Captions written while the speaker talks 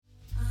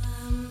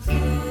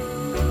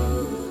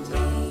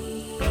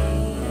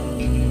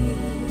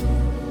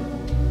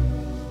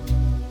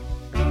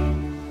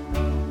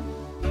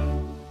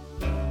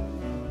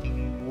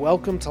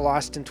Welcome to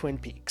Lost in Twin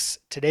Peaks.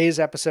 Today's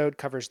episode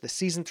covers the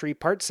Season 3,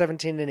 Part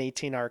 17 and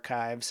 18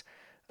 archives,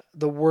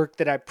 the work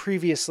that I've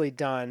previously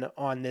done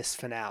on this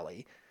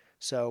finale.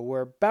 So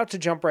we're about to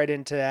jump right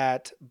into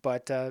that,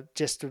 but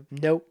just a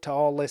note to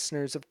all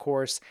listeners, of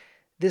course,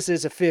 this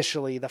is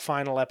officially the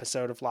final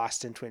episode of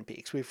Lost in Twin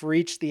Peaks. We've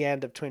reached the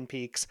end of Twin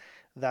Peaks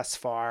thus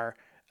far.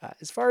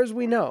 As far as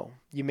we know,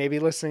 you may be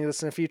listening to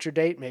this in a future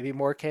date, maybe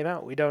more came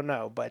out, we don't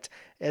know. But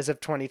as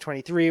of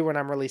 2023, when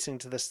I'm releasing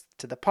this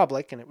to the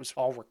public, and it was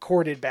all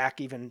recorded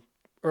back even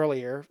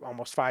earlier,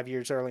 almost 5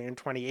 years earlier in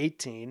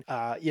 2018,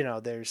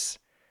 there's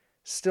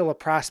still a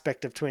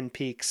prospect of Twin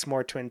Peaks,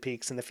 more Twin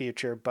Peaks in the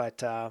future,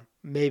 but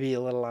maybe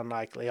a little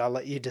unlikely. I'll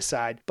let you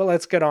decide. But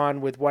let's get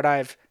on with what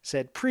I've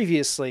said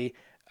previously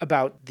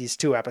about these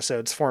two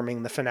episodes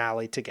forming the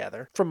finale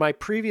together. From my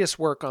previous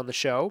work on the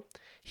show,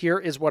 here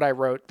is what I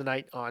wrote the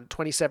night on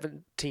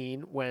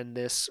 2017 when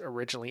this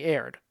originally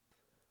aired.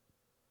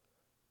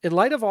 In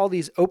light of all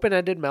these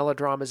open-ended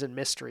melodramas and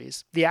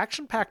mysteries, the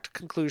action-packed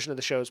conclusion of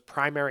the show's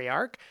primary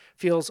arc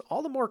feels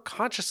all the more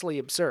consciously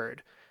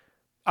absurd.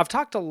 I've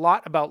talked a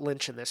lot about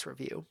Lynch in this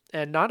review,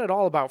 and not at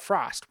all about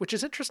Frost, which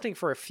is interesting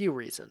for a few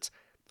reasons.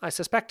 I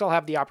suspect I'll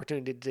have the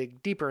opportunity to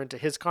dig deeper into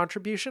his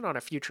contribution on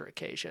a future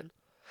occasion.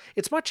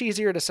 It's much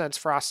easier to sense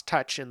Frost's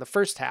touch in the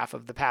first half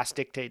of The Past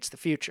Dictates the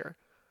Future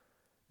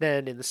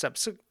than in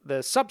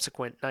the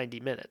subsequent 90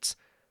 minutes.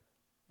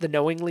 The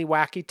knowingly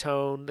wacky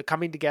tone, the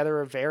coming together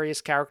of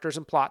various characters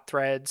and plot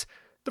threads,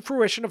 the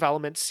fruition of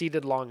elements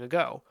seeded long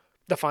ago,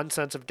 the fun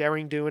sense of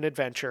daring-do and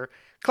adventure,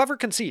 clever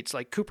conceits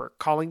like Cooper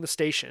calling the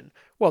station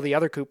while the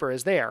other Cooper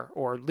is there,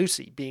 or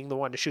Lucy being the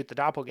one to shoot the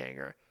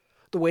doppelganger.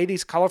 The way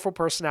these colorful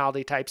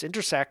personality types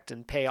intersect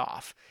and pay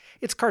off.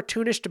 It's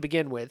cartoonish to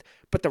begin with,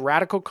 but the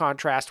radical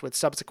contrast with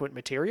subsequent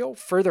material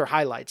further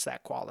highlights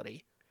that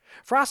quality.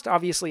 Frost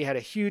obviously had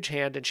a huge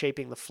hand in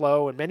shaping the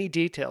flow and many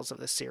details of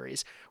this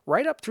series,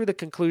 right up through the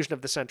conclusion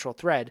of the central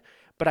thread,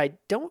 but I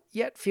don't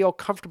yet feel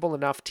comfortable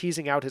enough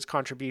teasing out his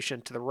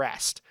contribution to the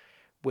rest,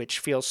 which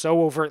feels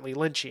so overtly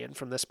Lynchian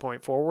from this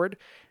point forward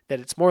that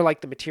it's more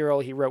like the material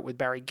he wrote with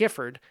Barry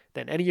Gifford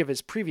than any of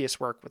his previous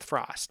work with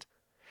Frost.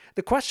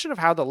 The question of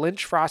how the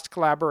Lynch-Frost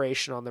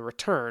collaboration on The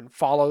Return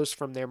follows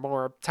from their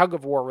more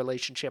tug-of-war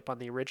relationship on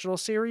the original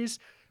series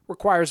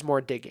requires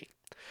more digging.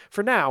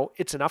 For now,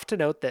 it's enough to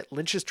note that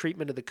Lynch's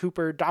treatment of the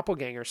Cooper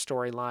doppelganger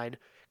storyline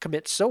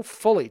commits so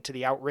fully to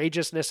the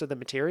outrageousness of the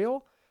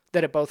material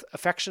that it both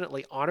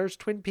affectionately honors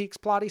Twin Peaks'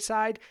 plotty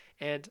side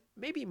and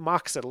maybe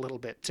mocks it a little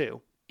bit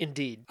too.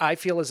 Indeed, I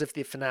feel as if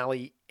the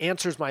finale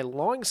answers my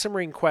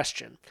long-simmering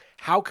question,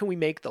 how can we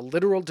make the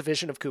literal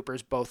division of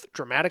Coopers both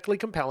dramatically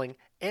compelling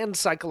and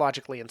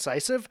psychologically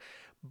incisive,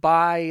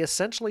 by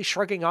essentially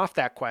shrugging off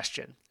that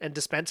question and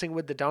dispensing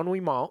with the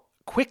denouement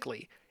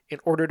quickly in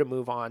order to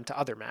move on to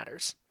other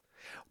matters.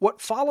 What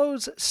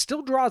follows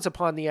still draws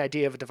upon the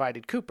idea of a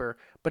divided Cooper,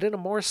 but in a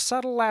more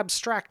subtle,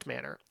 abstract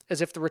manner,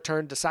 as if The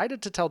Return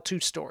decided to tell two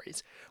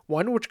stories,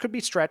 one which could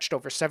be stretched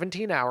over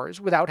 17 hours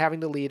without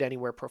having to lead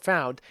anywhere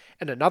profound,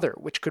 and another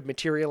which could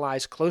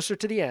materialize closer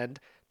to the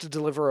end to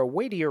deliver a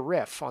weightier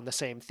riff on the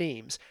same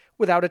themes,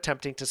 without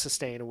attempting to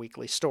sustain a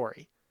weekly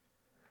story.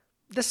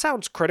 This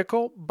sounds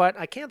critical, but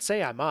I can't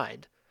say I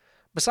mind.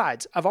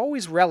 Besides, I've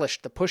always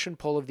relished the push and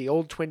pull of the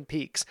old Twin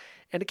Peaks,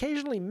 and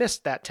occasionally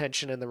missed that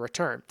tension in The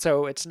Return,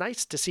 so it's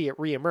nice to see it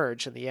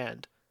reemerge in the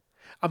end.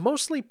 I'm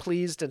mostly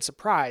pleased and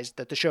surprised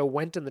that the show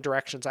went in the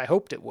directions I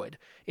hoped it would,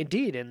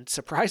 indeed in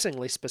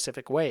surprisingly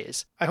specific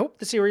ways. I hoped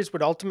the series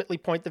would ultimately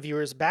point the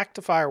viewers back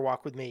to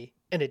Firewalk with Me,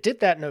 and it did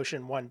that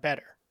notion one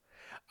better.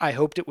 I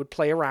hoped it would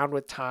play around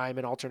with time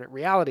and alternate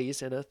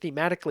realities in a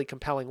thematically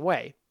compelling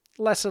way,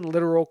 less in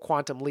literal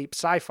quantum leap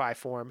sci-fi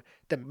form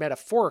than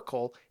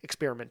metaphorical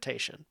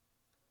experimentation.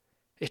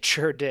 It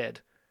sure did.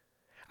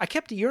 I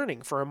kept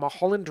yearning for a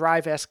Mulholland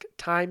Drive-esque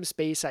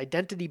time-space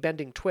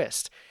identity-bending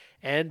twist,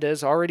 and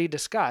as already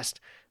discussed,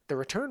 The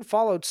Return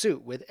followed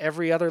suit with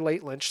every other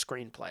late Lynch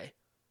screenplay.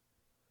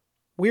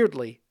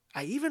 Weirdly,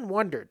 I even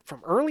wondered,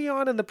 from early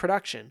on in the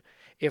production,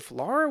 if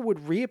Laura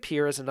would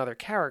reappear as another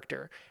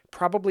character,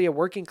 probably a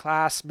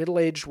working-class,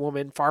 middle-aged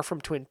woman far from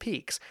Twin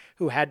Peaks,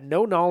 who had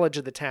no knowledge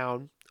of the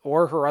town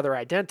or her other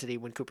identity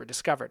when Cooper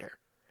discovered her.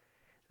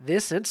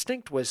 This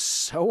instinct was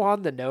so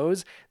on the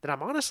nose that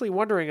I'm honestly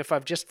wondering if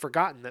I've just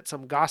forgotten that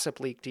some gossip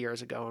leaked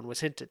years ago and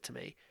was hinted to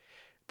me.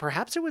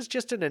 Perhaps it was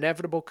just an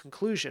inevitable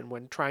conclusion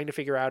when trying to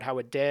figure out how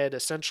a dead,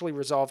 essentially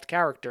resolved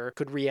character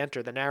could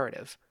re-enter the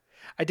narrative.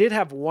 I did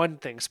have one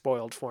thing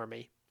spoiled for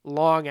me,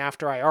 long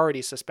after I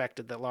already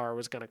suspected that Laura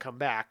was going to come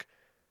back.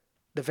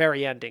 The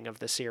very ending of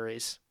the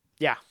series.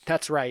 Yeah,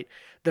 that's right.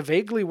 The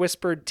vaguely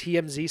whispered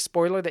TMZ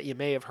spoiler that you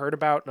may have heard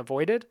about and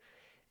avoided.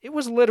 It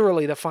was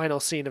literally the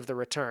final scene of The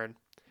Return.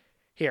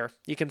 Here,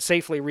 you can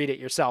safely read it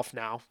yourself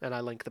now, and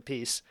I link the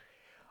piece.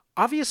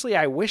 Obviously,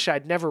 I wish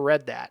I'd never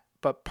read that,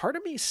 but part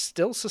of me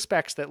still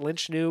suspects that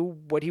Lynch knew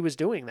what he was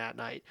doing that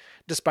night,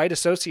 despite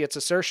associates'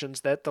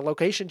 assertions that the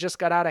location just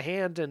got out of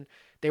hand and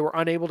they were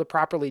unable to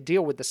properly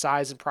deal with the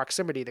size and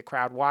proximity of the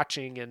crowd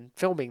watching and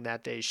filming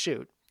that day's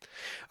shoot.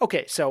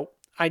 Okay, so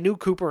I knew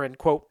Cooper and,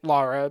 quote,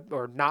 Laura,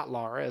 or not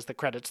Laura, as the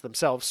credits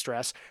themselves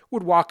stress,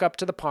 would walk up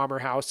to the Palmer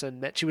house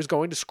and that she was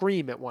going to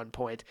scream at one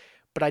point,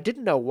 but I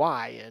didn't know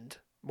why, and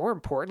more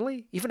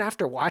importantly, even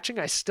after watching,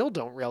 I still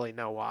don't really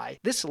know why.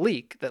 This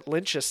leak that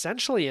Lynch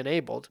essentially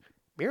enabled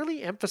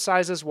merely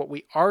emphasizes what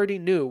we already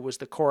knew was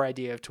the core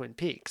idea of Twin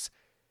Peaks.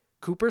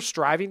 Cooper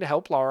striving to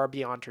help Laura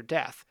beyond her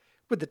death,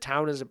 with the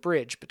town as a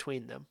bridge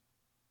between them.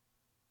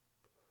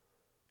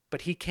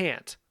 But he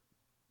can't,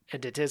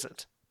 and it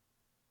isn't.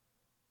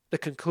 The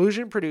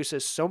conclusion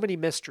produces so many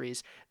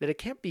mysteries that it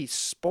can't be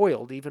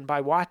spoiled even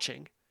by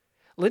watching.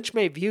 Lynch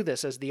may view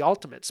this as the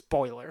ultimate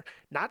spoiler,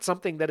 not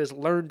something that is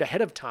learned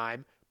ahead of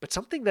time, but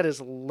something that is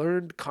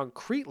learned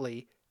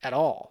concretely at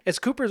all. As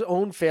Cooper's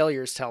own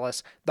failures tell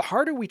us, the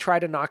harder we try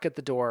to knock at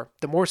the door,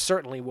 the more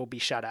certainly we'll be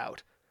shut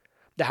out.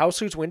 The house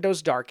whose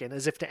windows darken,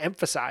 as if to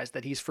emphasize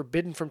that he's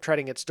forbidden from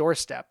treading its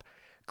doorstep,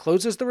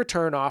 closes the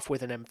return off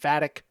with an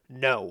emphatic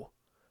no.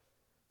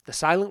 The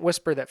silent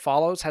whisper that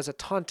follows has a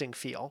taunting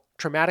feel,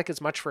 traumatic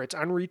as much for its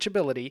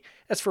unreachability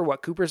as for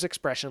what Cooper's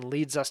expression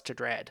leads us to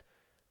dread.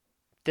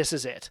 This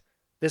is it.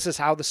 This is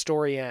how the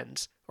story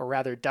ends, or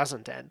rather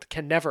doesn't end,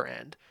 can never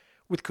end,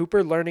 with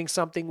Cooper learning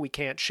something we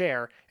can't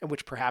share and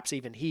which perhaps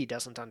even he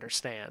doesn't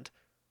understand.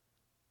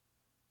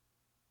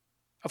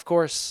 Of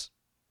course,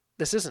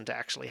 this isn't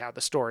actually how the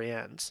story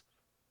ends.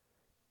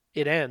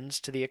 It ends,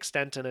 to the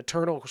extent an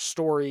eternal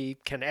story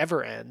can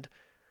ever end,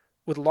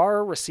 with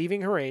Laura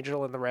receiving her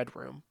angel in the Red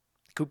Room,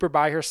 Cooper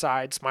by her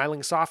side,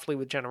 smiling softly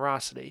with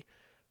generosity,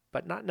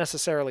 but not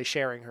necessarily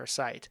sharing her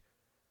sight.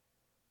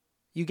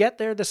 You get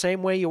there the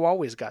same way you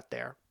always got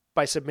there,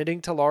 by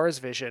submitting to Laura's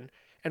vision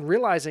and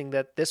realizing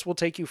that this will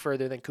take you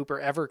further than Cooper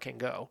ever can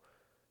go,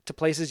 to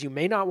places you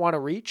may not want to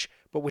reach,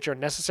 but which are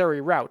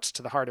necessary routes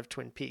to the heart of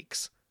Twin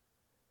Peaks.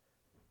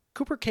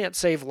 Cooper can't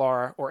save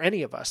Laura, or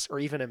any of us, or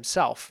even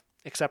himself,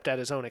 except at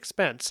his own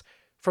expense,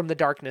 from the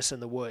darkness in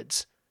the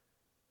woods.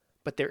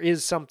 But there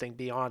is something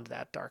beyond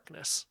that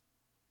darkness.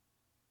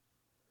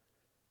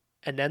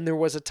 And then there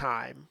was a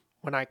time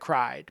when I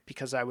cried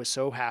because I was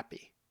so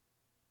happy,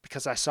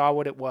 because I saw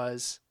what it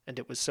was, and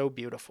it was so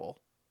beautiful.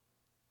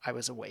 I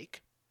was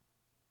awake.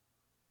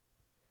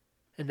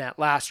 And that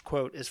last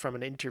quote is from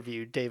an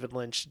interview David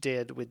Lynch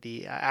did with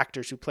the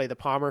actors who play the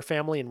Palmer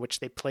family, in which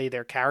they play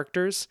their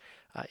characters.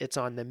 It's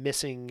on the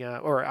missing,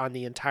 or on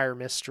the Entire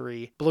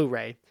Mystery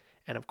Blu-ray.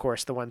 And of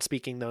course, the one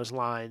speaking those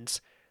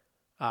lines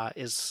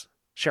is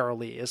Cheryl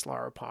Lee, is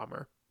Laura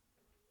Palmer.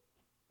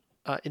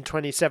 In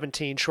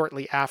 2017,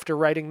 shortly after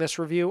writing this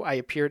review, I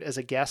appeared as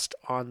a guest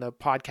on the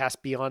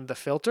podcast Beyond the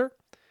Filter.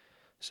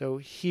 So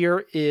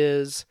here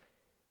is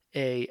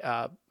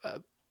a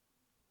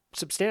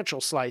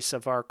substantial slice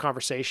of our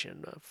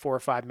conversation, 4 or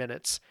 5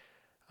 minutes,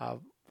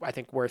 I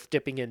think worth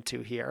dipping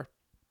into here.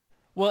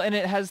 Well, and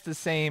it has the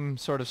same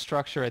sort of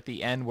structure at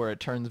the end where it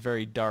turns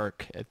very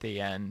dark at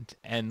the end.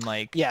 And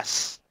like,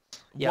 yes,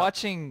 yep.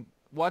 watching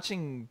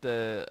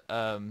the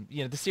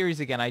the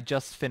series again, I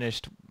just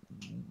finished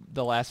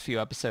the last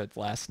few episodes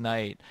last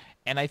night,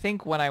 and I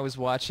think when I was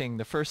watching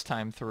the first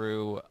time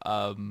through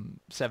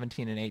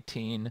 17 and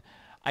 18,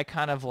 I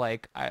kind of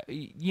like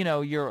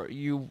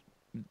you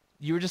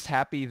were just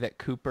happy that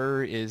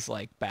Cooper is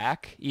like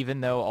back,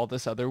 even though all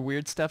this other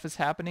weird stuff is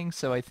happening.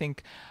 So I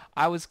think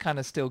I was kind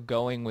of still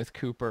going with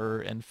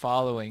Cooper and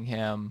following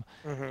him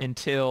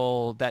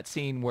until that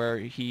scene where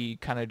he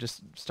kind of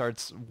just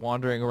starts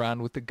wandering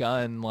around with the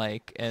gun,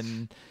 like,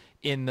 and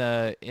in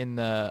the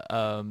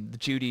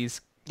Judy's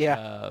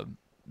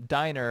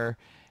diner,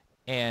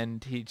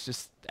 and he's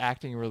just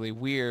acting really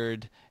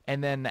weird.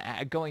 And then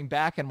going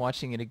back and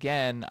watching it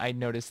again, I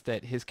noticed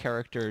that his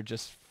character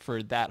just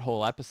for that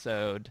whole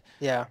episode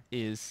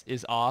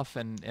is off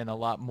and a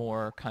lot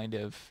more kind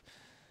of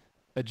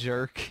a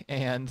jerk,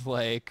 and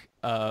like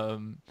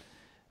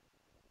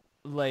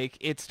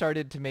it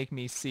started to make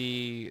me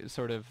see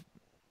sort of,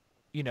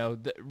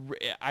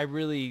 I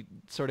really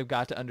sort of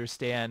got to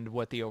understand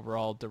what the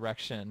overall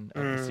direction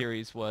of the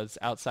series was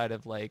outside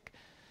of like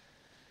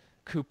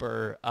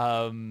Cooper,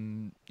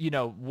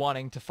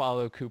 wanting to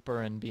follow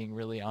Cooper and being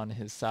really on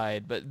his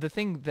side. But the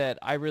thing that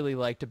I really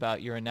liked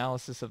about your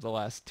analysis of the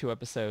last 2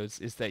 episodes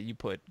is that you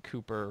put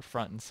Cooper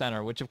front and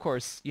center, which of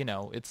course,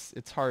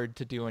 it's hard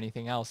to do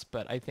anything else.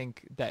 But I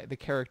think that the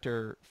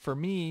character for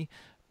me,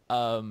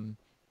 and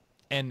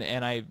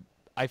I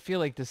feel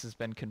like this has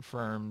been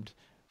confirmed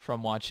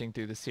from watching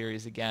through the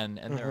series again,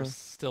 and there are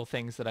still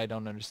things that I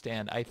don't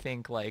understand. I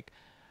think like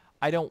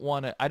I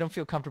don't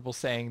feel comfortable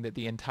saying that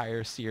the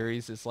entire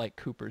series is like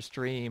Cooper's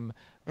dream,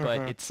 but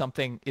it's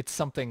something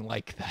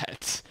like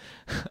that.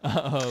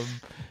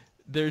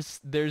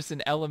 There's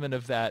an element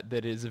of that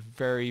is a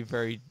very,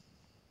 very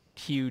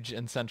huge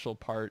and central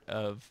part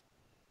of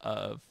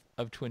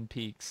Twin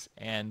Peaks,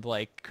 and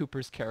like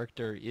Cooper's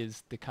character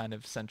is the kind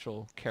of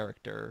central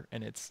character,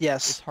 and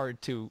it's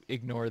hard to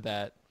ignore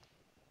that.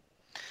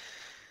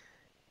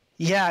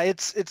 Yeah,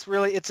 it's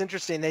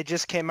interesting. They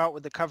just came out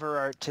with the cover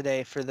art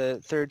today for the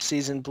third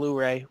season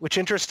Blu-ray, which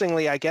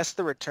interestingly, I guess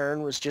the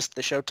return was just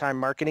the Showtime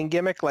marketing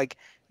gimmick. Like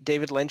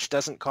David Lynch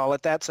doesn't call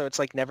it that, so it's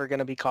like never going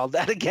to be called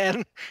that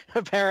again.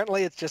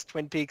 Apparently, it's just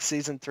Twin Peaks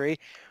season 3.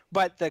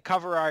 But the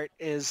cover art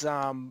is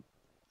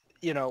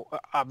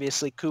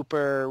obviously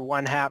Cooper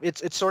one half.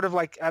 It's sort of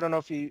like, I don't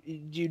know if do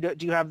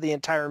you have the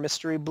entire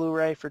mystery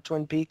Blu-ray for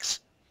Twin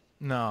Peaks?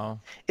 No.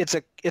 It's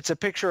a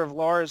picture of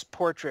Laura's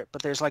portrait,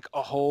 but there's like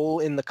a hole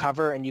in the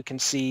cover and you can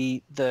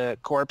see the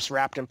corpse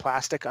wrapped in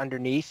plastic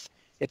underneath.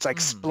 It's like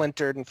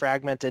splintered and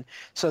fragmented.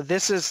 So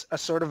this is a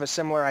sort of a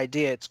similar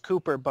idea. It's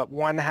Cooper, but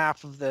one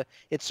half of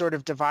it's sort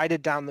of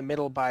divided down the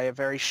middle by a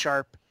very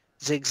sharp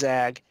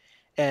zigzag,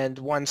 and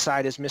one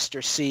side is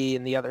Mr. C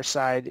and the other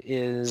side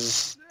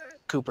is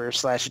Cooper /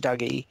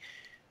 Dougie.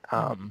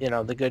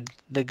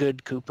 The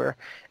good Cooper.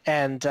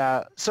 And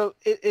so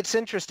it's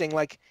interesting,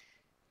 like,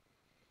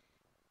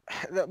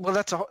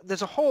 well,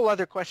 there's a whole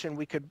other question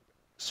we could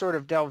sort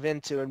of delve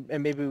into,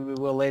 and maybe we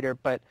will later,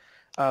 but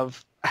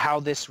of how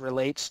this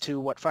relates to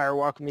what Fire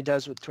Walk With Me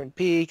does with Twin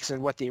Peaks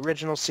and what the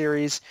original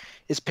series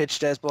is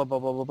pitched as, blah, blah,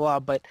 blah, blah, blah.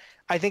 But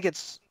I think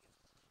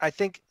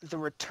the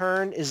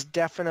return is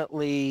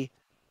definitely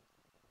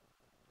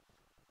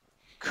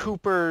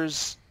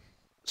Cooper's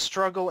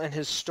struggle and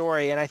his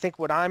story. And I think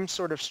what I'm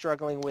sort of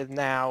struggling with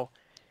now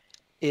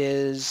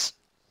is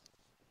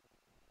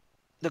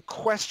the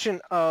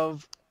question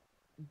of,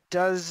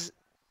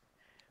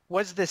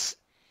 was this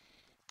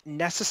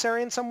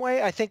necessary in some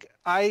way? I think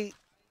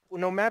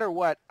no matter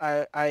what,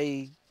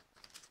 I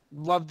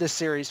love this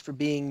series for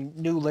being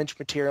new Lynch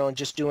material and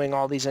just doing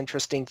all these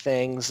interesting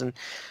things. And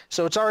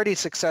so it's already a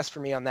success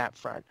for me on that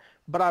front.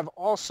 But I've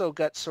also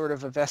got sort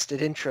of a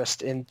vested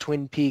interest in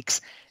Twin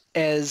Peaks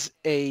as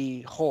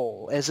a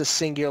whole, as a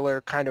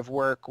singular kind of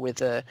work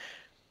with a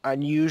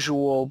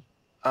unusual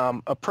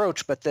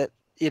approach, but that,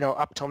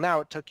 up till now,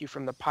 it took you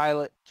from the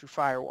pilot through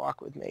Fire Walk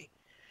With Me.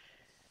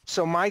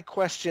 So my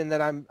question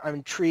that I'm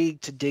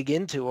intrigued to dig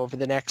into over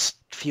the next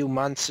few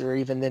months or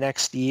even the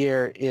next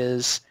year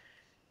is,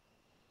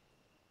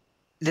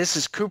 this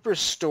is Cooper's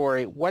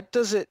story. What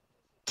does it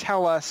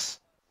tell us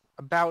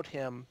about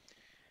him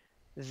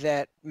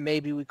that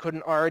maybe we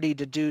couldn't already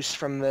deduce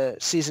from the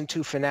season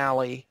 2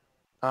 finale?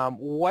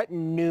 What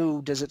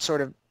new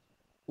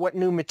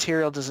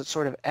material does it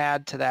sort of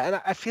add to that?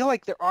 And I feel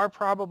like there are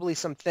probably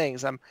some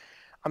things.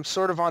 I'm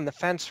sort of on the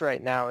fence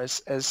right now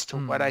as to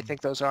what I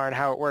think those are and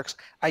how it works.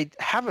 I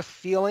have a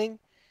feeling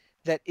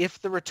that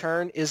if the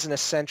return is an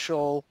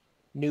essential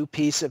new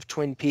piece of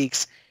Twin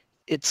Peaks,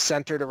 it's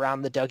centered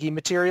around the Dougie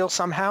material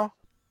somehow.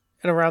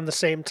 And around the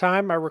same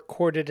time, I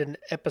recorded an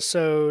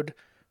episode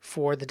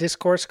for the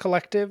Discourse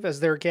Collective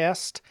as their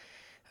guest.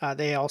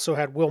 They also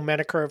had Will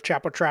Menaker of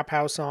Chapo Trap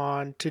House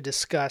on to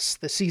discuss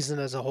the season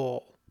as a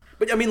whole.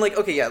 But I mean, like,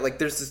 okay, yeah, like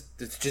there's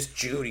just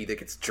Judy that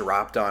gets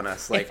dropped on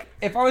us. Like,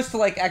 if I was to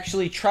like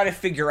actually try to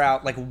figure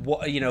out like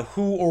what,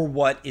 who or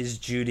what is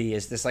Judy,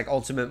 is this like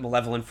ultimate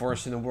malevolent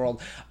force in the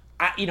world?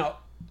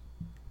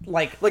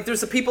 Like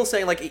there's the people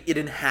saying like it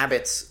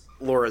inhabits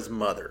Laura's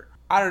mother.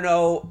 I don't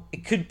know.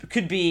 It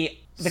could be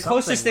the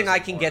closest thing I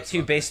can get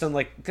to based on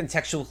like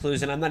contextual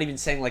clues, and I'm not even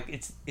saying like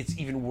it's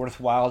even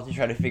worthwhile to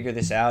try to figure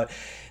this out.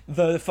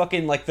 The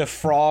fucking like the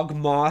frog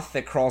moth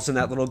that crawls in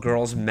that little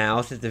girl's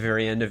mouth at the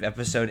very end of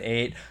episode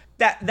 8.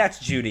 That's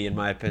Judy in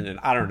my opinion.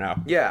 I don't know.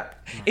 Yeah,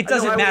 it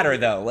doesn't matter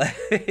though.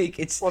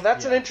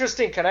 That's an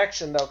interesting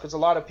connection though, because a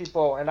lot of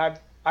people, and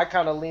I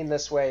kind of lean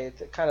this way,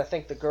 kind of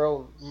think the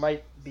girl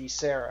might be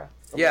Sarah.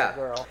 Yeah,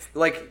 girl.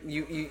 Like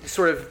you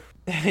sort of.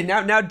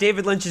 Now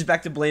David Lynch is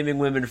back to blaming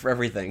women for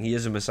everything. He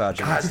is a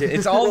misogynist.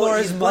 It's all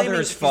Laura's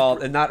mother's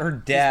fault and not her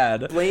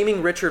dad.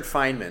 Blaming Richard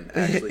Feynman,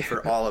 actually,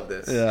 for all of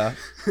this. Yeah.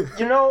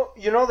 You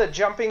know the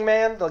jumping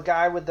man, the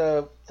guy with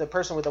the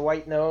person with the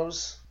white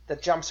nose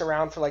that jumps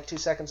around for like 2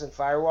 seconds in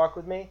Fire Walk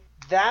With Me?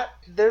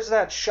 There's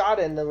that shot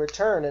in The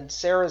Return, and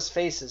Sarah's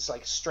face is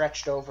like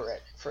stretched over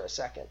it for a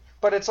second.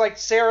 But it's like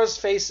Sarah's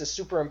face is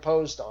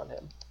superimposed on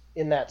him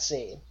in that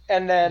scene.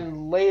 And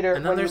then later,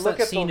 and then there's that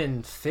scene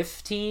in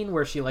 15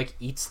 where she like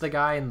eats the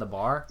guy in the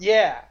bar.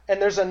 Yeah, and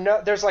there's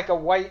like a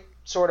white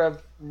sort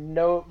of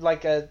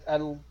like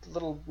a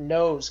little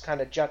nose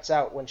kind of juts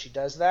out when she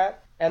does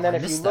that. And then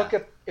if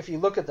you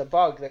look at the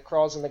bug that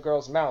crawls in the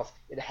girl's mouth,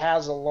 it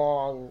has a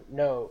long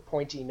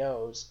pointy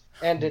nose,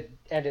 and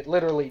it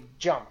literally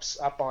jumps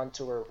up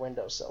onto her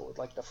windowsill with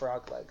like the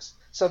frog legs.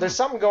 So there's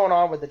something going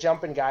on with the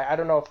jumping guy. I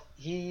don't know if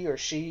he or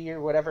she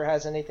or whatever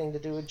has anything to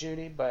do with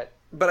Judy, but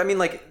I mean,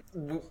 like,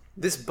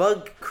 this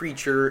bug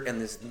creature and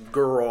this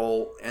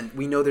girl, and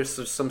we know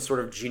there's some sort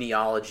of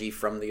genealogy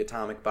from the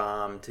atomic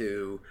bomb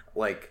to,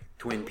 like,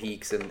 Twin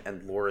Peaks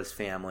and Laura's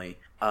family.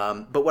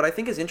 But what I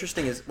think is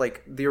interesting is,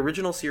 like, the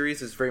original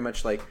series is very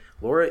much like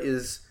Laura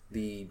is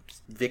the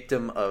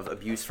victim of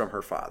abuse from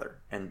her father.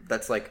 And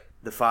that's, like,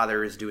 the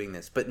father is doing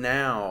this. But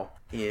now,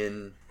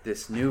 in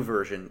this new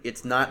version,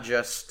 it's not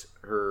just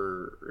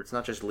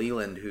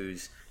Leland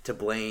who's to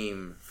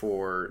blame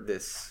for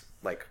this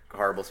like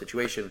horrible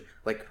situation.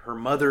 Like her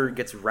mother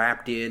gets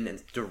wrapped in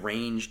and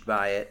deranged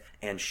by it,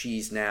 and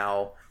she's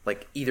now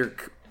like either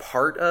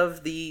part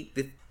of the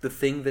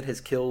thing that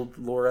has killed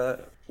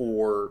Laura,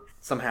 or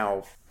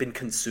somehow been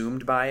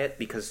consumed by it,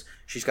 because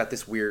she's got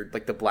this weird,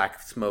 like, the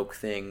black smoke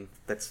thing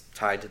that's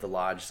tied to the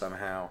lodge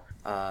somehow.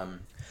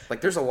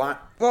 Like, there's a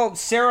lot. Well,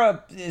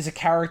 Sarah is a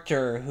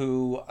character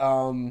who,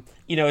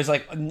 is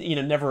like,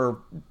 never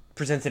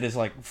presented as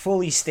like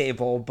fully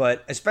stable,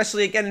 but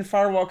especially again in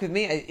Fire Walk with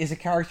Me, is a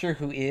character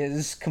who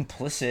is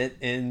complicit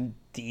in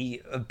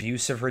the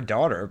abuse of her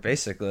daughter,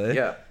 basically.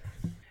 Yeah.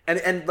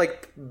 And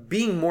like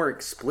being more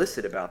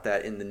explicit about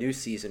that in the new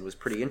season was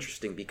pretty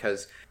interesting,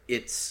 because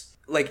it's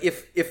like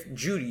if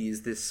Judy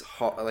is this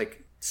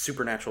like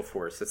supernatural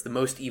force that's the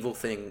most evil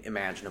thing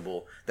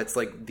imaginable, that's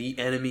like the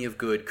enemy of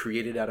good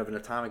created out of an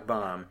atomic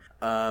bomb,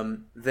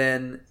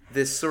 then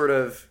this sort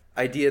of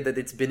idea that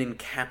it's been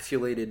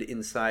encapsulated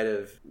inside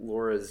of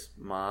Laura's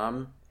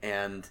mom,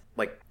 and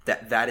like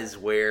that is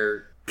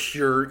where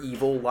pure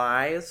evil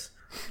lies.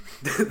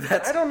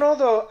 I don't know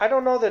though. I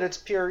don't know that it's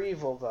pure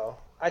evil though.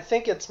 I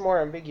think it's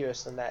more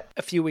ambiguous than that.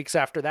 A few weeks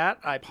after that,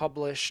 I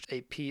published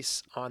a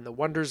piece on the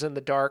Wonders in the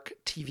Dark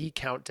TV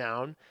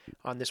countdown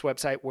on this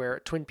website,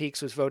 where Twin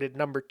Peaks was voted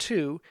number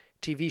 2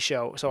 TV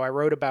show. So I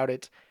wrote about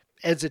it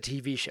as a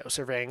TV show,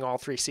 surveying all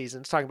 3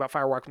 seasons, talking about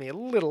Fire Walk with Me a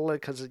little,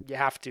 because you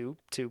have to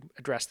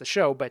address the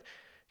show, but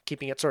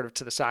keeping it sort of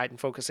to the side and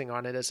focusing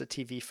on it as a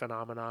TV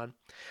phenomenon.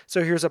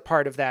 So here's a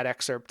part of that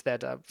excerpt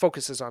that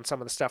focuses on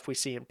some of the stuff we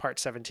see in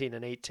parts 17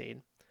 and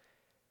 18.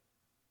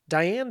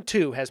 Diane,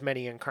 too, has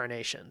many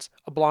incarnations,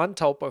 a blonde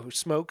tulpa who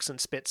smokes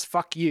and spits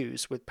fuck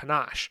yous with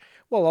panache,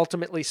 while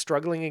ultimately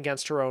struggling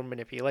against her own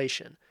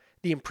manipulation,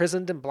 the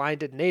imprisoned and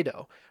blinded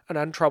Nado, an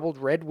untroubled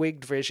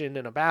red-wigged vision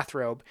in a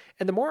bathrobe,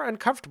 and the more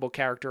uncomfortable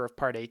character of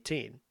Part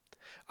 18.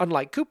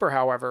 Unlike Cooper,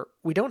 however,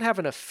 we don't have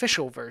an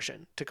official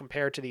version to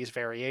compare to these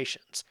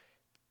variations.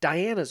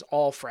 Diane is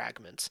all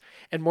fragments,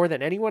 and more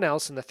than anyone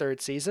else in the 3rd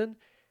season,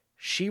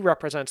 she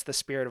represents the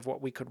spirit of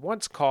what we could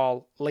once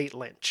call late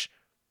Lynch.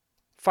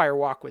 Fire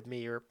Walk with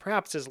Me, or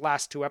perhaps his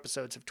last 2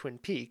 episodes of Twin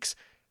Peaks,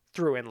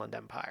 through Inland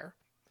Empire.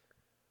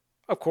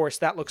 Of course,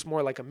 that looks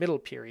more like a middle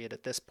period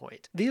at this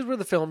point. These were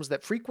the films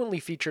that frequently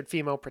featured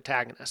female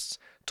protagonists,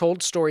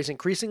 told stories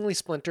increasingly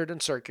splintered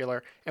and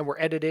circular, and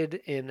were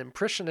edited in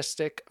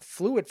impressionistic,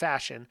 fluid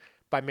fashion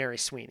by Mary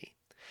Sweeney.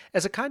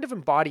 As a kind of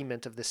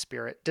embodiment of this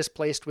spirit,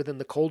 displaced within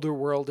the colder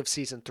world of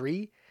Season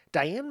 3,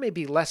 Diane may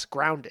be less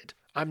grounded.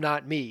 "I'm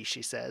not me,"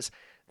 she says,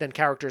 than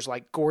characters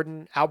like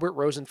Gordon, Albert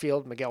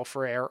Rosenfield, Miguel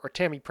Ferrer, or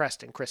Tammy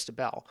Preston, Krista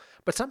Bell.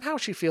 But somehow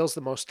she feels the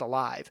most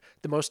alive,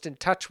 the most in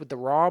touch with the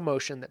raw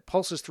emotion that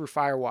pulses through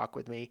Fire Walk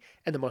with Me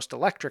and the most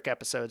electric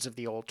episodes of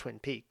the old Twin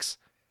Peaks.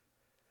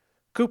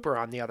 Cooper,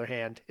 on the other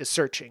hand, is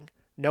searching,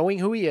 knowing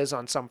who he is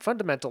on some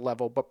fundamental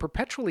level, but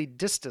perpetually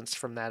distanced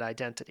from that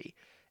identity,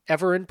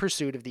 ever in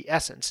pursuit of the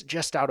essence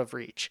just out of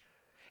reach.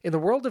 In the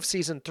world of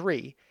Season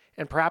 3,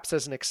 and perhaps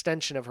as an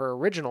extension of her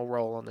original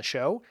role on the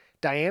show,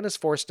 Diane is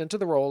forced into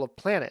the role of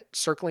Planet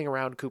circling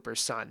around Cooper's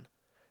son.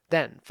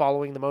 Then,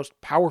 following the most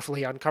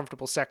powerfully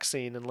uncomfortable sex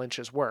scene in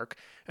Lynch's work,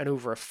 an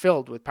oeuvre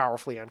filled with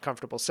powerfully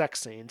uncomfortable sex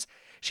scenes,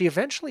 she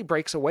eventually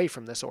breaks away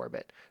from this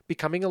orbit,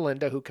 becoming a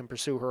Linda who can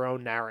pursue her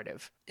own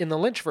narrative. In the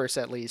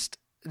Lynchverse, at least,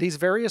 these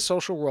various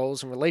social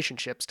roles and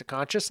relationships to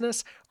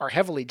consciousness are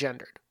heavily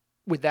gendered.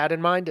 With that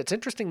in mind, it's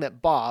interesting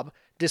that Bob,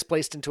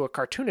 displaced into a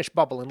cartoonish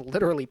bubble and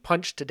literally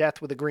punched to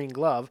death with a green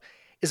glove,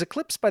 is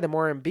eclipsed by the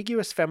more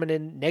ambiguous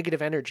feminine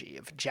negative energy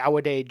of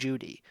Jowday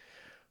Judy,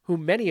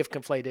 whom many have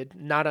conflated,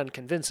 not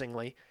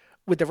unconvincingly,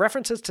 with the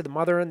references to the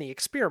mother and the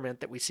experiment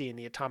that we see in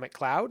the atomic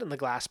cloud and the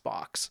glass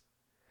box.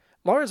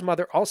 Laura's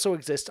mother also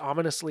exists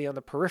ominously on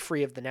the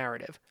periphery of the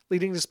narrative,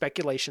 leading to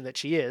speculation that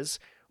she is,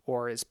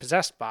 or is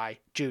possessed by,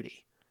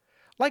 Judy.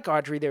 Like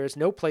Audrey, there is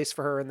no place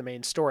for her in the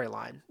main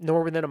storyline,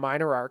 nor within a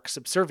minor arc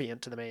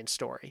subservient to the main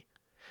story.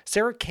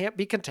 Sarah can't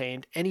be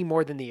contained any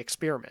more than the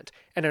experiment,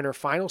 and in her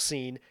final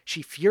scene,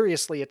 she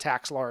furiously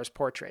attacks Laura's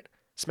portrait,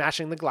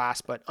 smashing the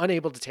glass but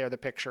unable to tear the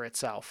picture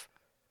itself.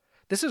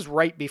 This is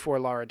right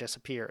before Laura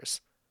disappears.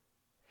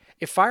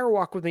 If Fire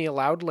Walk with Me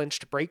allowed Lynch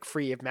to break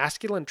free of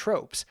masculine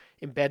tropes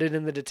embedded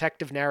in the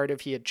detective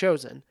narrative he had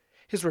chosen,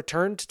 his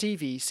return to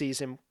TV sees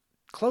him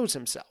close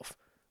himself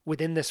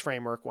within this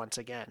framework once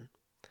again.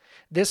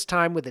 This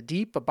time with a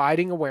deep,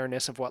 abiding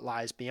awareness of what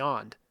lies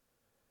beyond.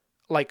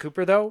 Like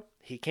Cooper, though,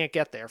 he can't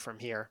get there from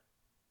here.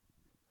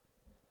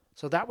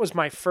 So that was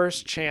my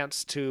first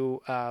chance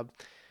to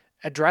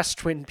address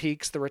Twin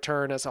Peaks: The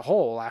Return as a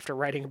whole after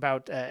writing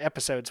about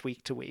episodes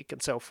week to week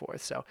and so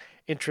forth. So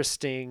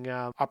interesting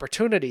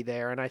opportunity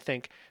there, and I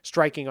think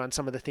striking on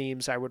some of the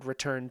themes I would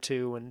return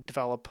to and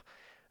develop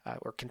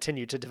or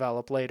continue to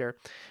develop later.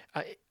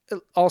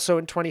 Also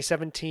in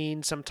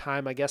 2017,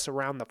 sometime I guess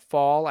around the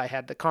fall, I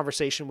had the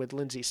conversation with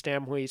Lindsay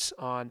Stamhuis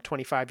on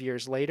 25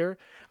 Years Later.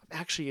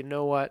 Actually, you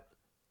know what?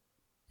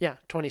 Yeah,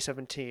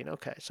 2017.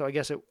 Okay, so I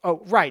guess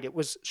it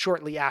was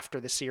shortly after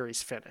the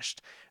series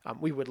finished.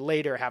 We would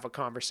later have a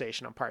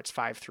conversation on parts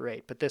 5 through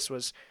 8, but this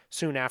was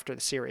soon after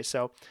the series.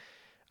 So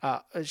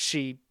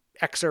She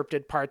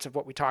excerpted parts of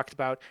what we talked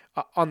about.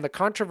 On the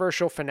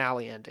controversial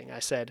finale ending, I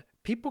said,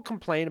 people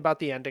complain about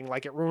the ending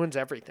like it ruins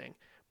everything,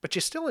 but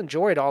you still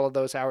enjoyed all of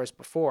those hours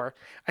before.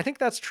 I think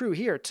that's true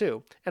here,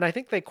 too, and I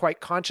think they quite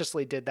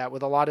consciously did that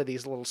with a lot of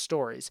these little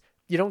stories.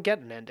 You don't get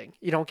an ending.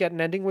 You don't get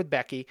an ending with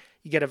Becky.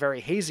 You get a very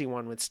hazy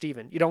one with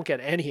Steven. You don't get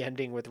any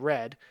ending with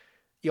Red.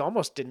 You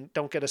almost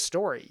don't get a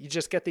story. You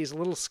just get these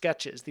little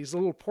sketches, these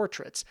little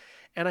portraits,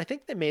 and I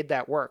think they made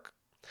that work.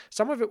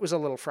 Some of it was a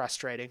little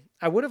frustrating.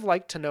 I would have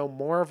liked to know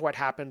more of what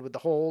happened with the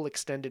whole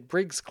extended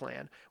Briggs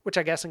clan, which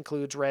I guess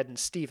includes Red and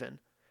Steven.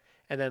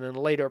 And then in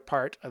a later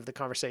part of the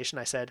conversation,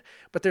 I said,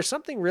 but there's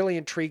something really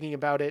intriguing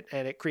about it,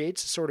 and it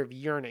creates a sort of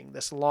yearning,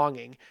 this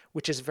longing,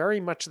 which is very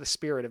much the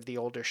spirit of the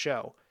older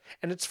show.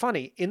 And it's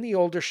funny, in the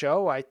older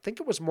show, I think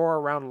it was more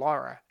around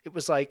Laura. It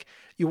was like,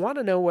 you want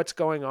to know what's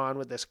going on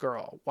with this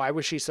girl. Why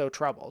was she so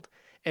troubled?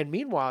 And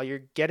meanwhile,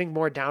 you're getting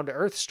more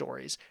down-to-earth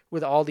stories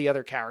with all the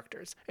other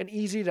characters, an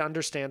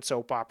easy-to-understand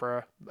soap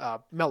opera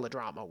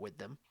melodrama with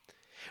them.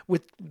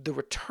 With The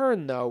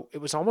Return, though, it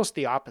was almost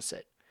the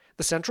opposite.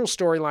 The central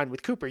storyline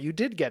with Cooper, you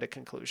did get a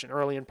conclusion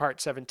early in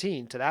Part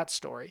 17 to that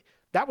story.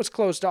 That was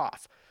closed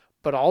off.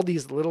 But all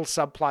these little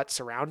subplots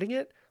surrounding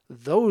it,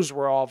 those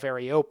were all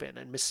very open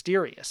and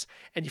mysterious,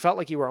 and you felt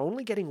like you were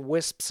only getting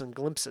wisps and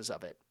glimpses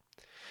of it.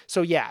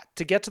 So yeah,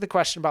 to get to the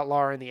question about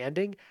Laura and the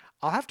ending,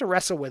 I'll have to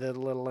wrestle with it a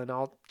little, and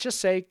I'll just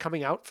say,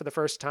 coming out for the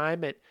first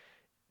time,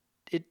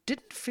 I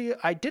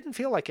didn't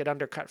feel like it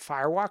undercut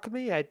Firewalk with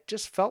me. I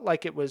just felt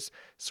like it was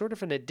sort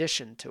of an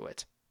addition to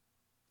it.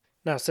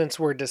 Now, since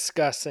we're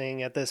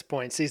discussing at this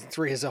point season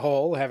 3 as a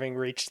whole, having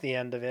reached the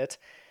end of it,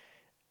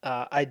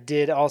 I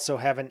did also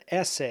have an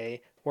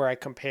essay where I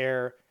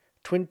compare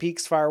Twin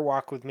Peaks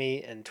Firewalk with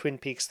Me and Twin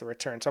Peaks The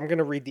Return. So I'm going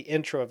to read the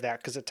intro of that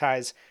because it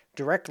ties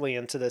directly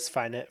into this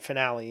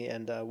finale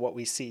and what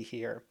we see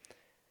here.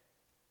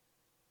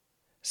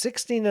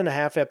 16 and a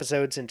half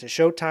episodes into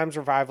Showtime's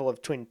revival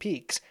of Twin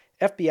Peaks,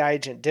 FBI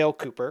agent Dale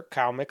Cooper,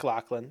 Kyle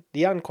MacLachlan,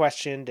 the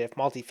unquestioned if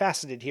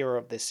multifaceted hero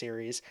of this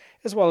series,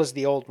 as well as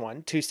the old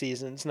one, 2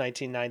 seasons,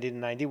 1990 to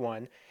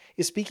 91,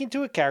 is speaking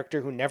to a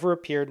character who never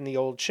appeared in the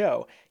old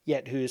show,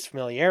 yet whose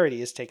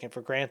familiarity is taken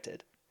for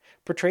granted.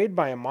 Portrayed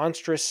by a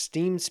monstrous,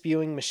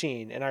 steam-spewing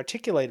machine and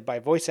articulated by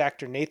voice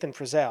actor Nathan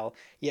Frizzell,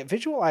 yet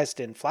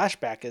visualized in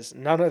flashback as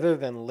none other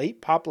than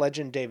late pop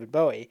legend David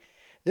Bowie,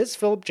 this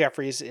Philip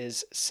Jeffries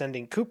is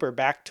sending Cooper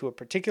back to a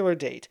particular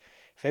date,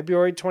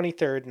 February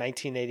 23,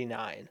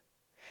 1989.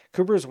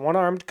 Cooper's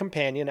one-armed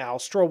companion Al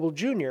Strobel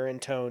Jr.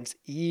 intones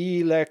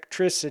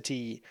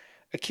 "Electricity,"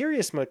 a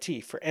curious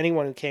motif for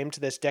anyone who came to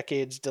this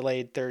decade's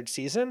delayed 3rd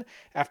season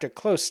after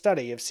close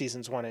study of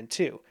seasons 1 and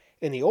 2.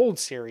 In the old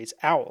series,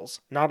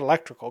 owls, not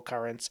electrical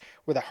currents,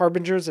 were the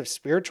harbingers of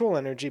spiritual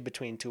energy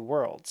between two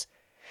worlds.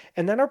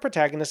 And then our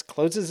protagonist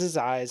closes his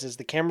eyes as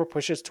the camera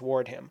pushes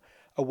toward him,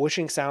 a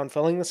whooshing sound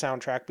filling the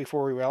soundtrack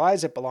before we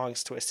realize it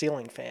belongs to a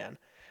ceiling fan.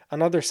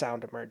 Another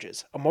sound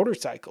emerges, a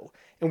motorcycle,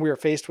 and we are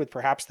faced with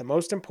perhaps the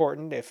most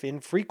important, if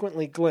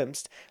infrequently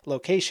glimpsed,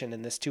 location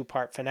in this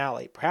 2-part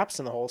finale, perhaps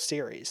in the whole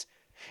series.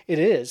 It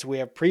is, we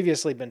have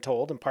previously been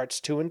told in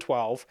parts 2 and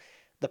 12,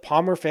 the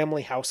Palmer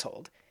family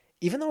household,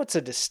 even though it's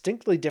a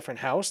distinctly different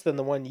house than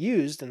the one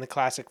used in the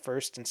classic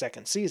 1st and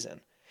 2nd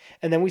season.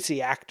 And then we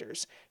see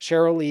actors,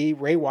 Cheryl Lee,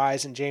 Ray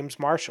Wise, and James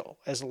Marshall,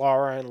 as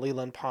Laura and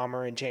Leland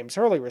Palmer and James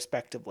Hurley,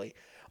 respectively.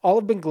 All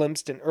have been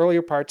glimpsed in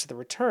earlier parts of The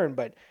Return,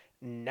 but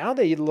now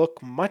they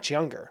look much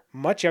younger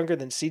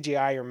than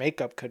CGI or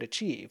makeup could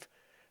achieve.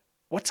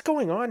 What's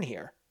going on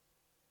here?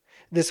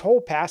 This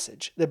whole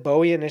passage, the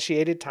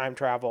Bowie-initiated time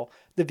travel,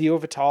 the view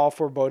of a tall,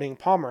 foreboding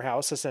Palmer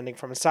house ascending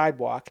from a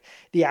sidewalk,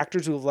 the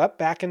actors who leapt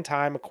back in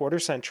time a quarter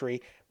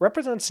century,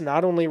 represents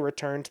not only a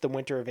return to the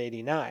winter of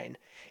 '89,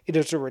 it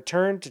is a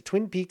return to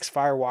Twin Peaks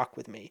Firewalk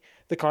with Me,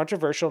 the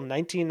controversial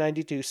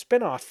 1992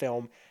 spin-off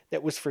film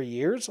that was for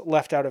years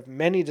left out of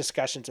many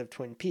discussions of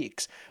Twin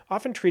Peaks,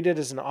 often treated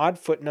as an odd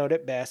footnote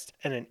at best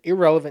and an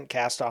irrelevant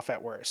cast-off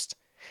at worst.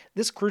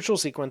 This crucial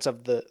sequence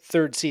of the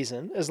 3rd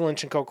season, as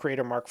Lynch and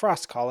co-creator Mark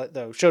Frost call it,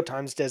 though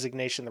Showtime's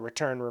designation The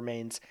Return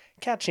remains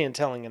catchy and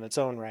telling in its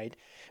own right,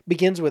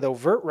 begins with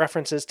overt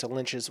references to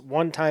Lynch's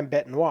one-time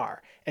bête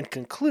noire, and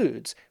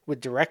concludes with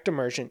direct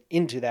immersion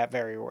into that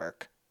very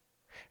work.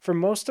 For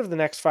most of the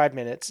next 5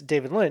 minutes,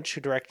 David Lynch,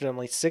 who directed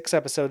only 6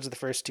 episodes of the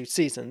first 2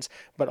 seasons,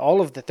 but all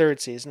of the 3rd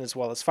season as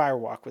well as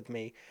Firewalk with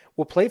Me,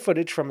 will play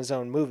footage from his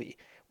own movie,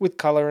 with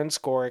color and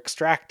score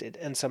extracted,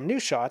 and some new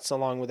shots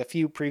along with a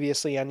few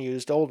previously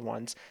unused old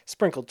ones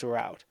sprinkled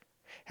throughout.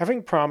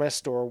 Having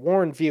promised or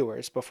warned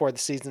viewers before the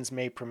season's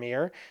May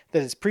premiere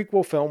that his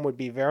prequel film would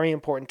be very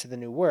important to the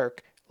new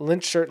work,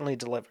 Lynch certainly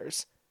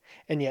delivers.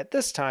 And yet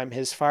this time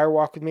his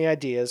Firewalk with Me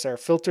ideas are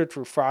filtered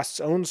through Frost's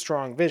own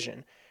strong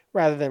vision,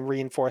 rather than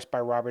reinforced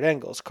by Robert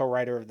Engels,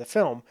 co-writer of the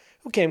film,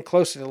 who came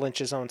closer to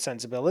Lynch's own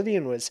sensibility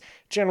and was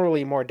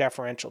generally more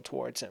deferential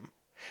towards him.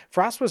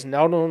 Frost was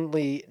not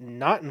only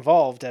not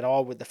involved at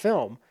all with the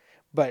film,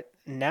 but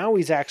now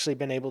he's actually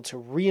been able to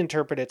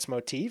reinterpret its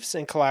motifs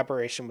in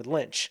collaboration with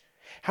Lynch.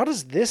 How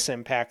does this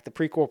impact the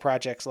prequel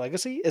project's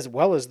legacy as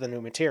well as the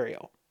new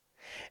material?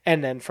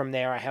 And then from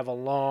there, I have a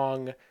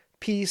long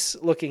piece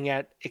looking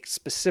at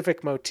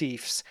specific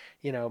motifs,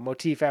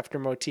 motif after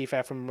motif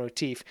after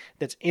motif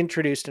that's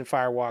introduced in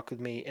Fire Walk with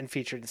Me and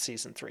featured in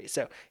season 3.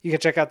 So you can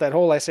check out that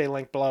whole essay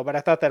linked below, but I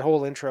thought that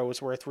whole intro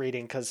was worth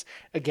reading because,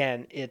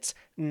 again, it's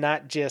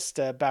not just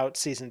about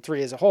season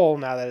 3 as a whole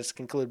now that it's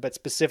concluded, but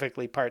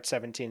specifically part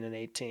 17 and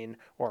 18,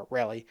 or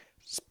really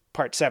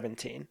part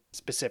 17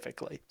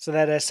 specifically. So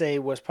that essay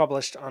was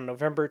published on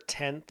November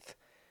 10th,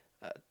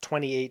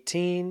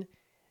 2018.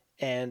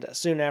 And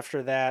soon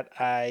after that,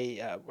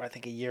 I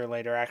think a year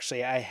later,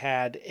 actually, I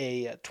had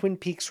a Twin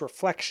Peaks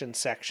reflection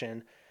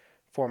section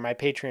for my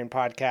Patreon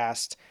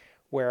podcast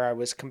where I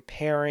was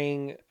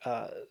comparing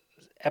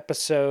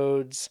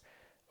episodes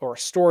or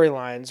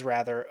storylines,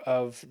 rather,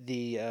 of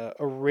the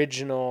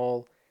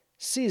original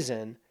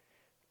season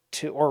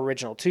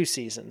original 2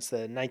 seasons, the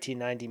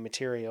 1990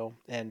 material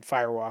and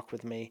Firewalk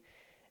with Me,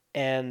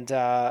 and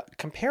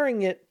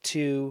comparing it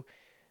to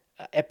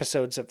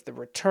episodes of The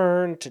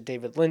Return, to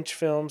David Lynch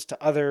films,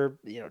 to other,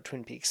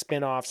 Twin Peaks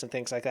spin-offs and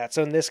things like that.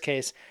 So in this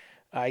case,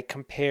 I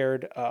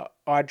compared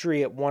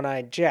Audrey at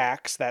One-Eyed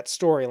Jacks, that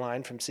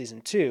storyline from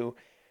season 2,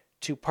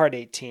 to part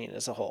 18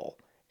 as a whole.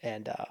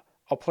 And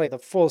I'll play the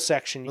full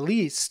section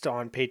released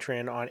on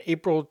Patreon on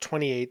April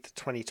 28th,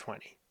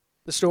 2020.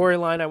 The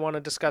storyline I want to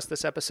discuss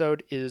this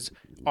episode is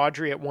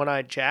Audrey at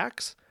One-Eyed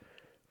Jacks.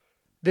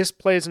 This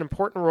plays an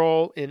important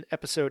role in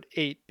episode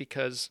 8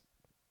 because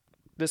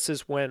this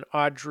is when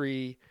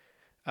Audrey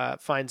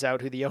finds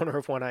out who the owner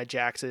of One-Eyed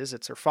Jacks is.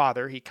 It's her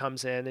father. He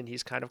comes in and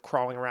he's kind of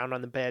crawling around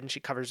on the bed and she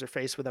covers her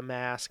face with a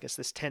mask. It's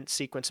this tense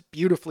sequence,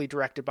 beautifully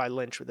directed by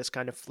Lynch with this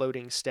kind of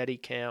floating steady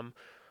cam,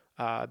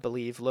 I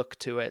believe, look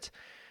to it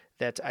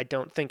that I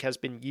don't think has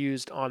been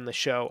used on the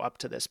show up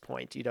to this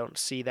point. You don't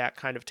see that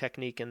kind of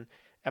technique in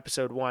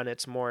episode 1.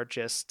 It's more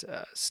just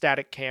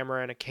static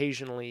camera and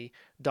occasionally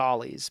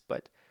dollies,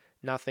 but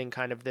nothing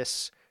kind of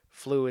this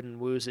fluid and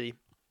woozy.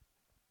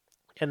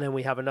 And then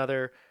we have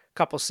another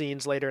couple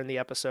scenes later in the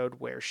episode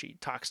where she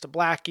talks to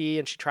Blackie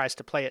and she tries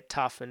to play it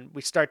tough. And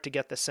we start to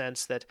get the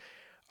sense that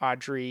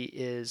Audrey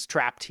is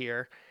trapped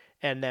here.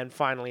 And then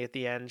finally at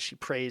the end, she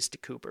prays to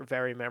Cooper.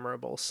 Very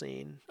memorable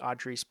scene.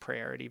 Audrey's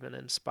prayer. It even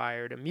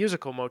inspired a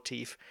musical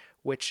motif,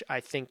 which I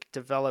think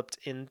developed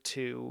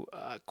into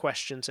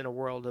Questions in a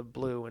World of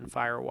Blue and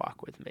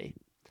Firewalk with Me.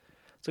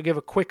 So give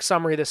a quick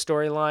summary of the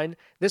storyline.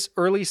 This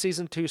early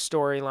season 2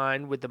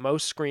 storyline with the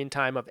most screen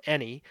time of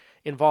any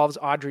involves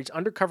Audrey's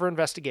undercover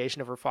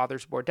investigation of her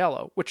father's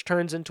bordello, which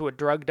turns into a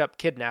drugged up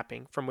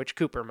kidnapping from which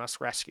Cooper must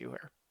rescue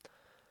her.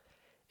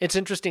 It's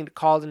interesting to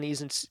call it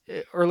an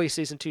early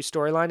season 2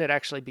 storyline. It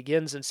actually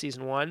begins in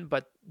season 1,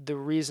 but the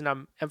reason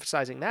I'm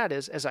emphasizing that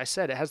is, as I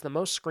said, it has the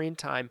most screen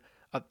time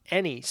of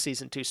any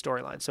season 2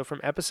 storyline. So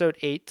from episode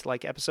 8 to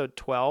like episode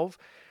 12,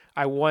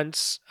 I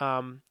once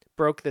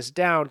broke this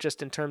down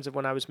just in terms of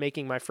when I was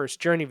making my first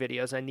Journey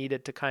videos. I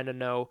needed to kind of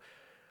know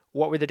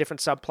what were the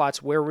different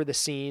subplots, where were the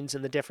scenes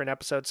in the different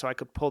episodes so I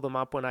could pull them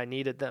up when I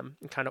needed them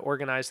and kind of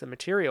organize the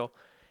material.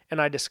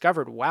 And I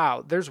discovered,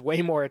 wow, there's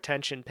way more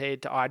attention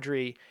paid to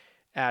Audrey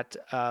at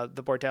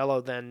the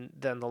bordello than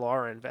the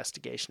Laura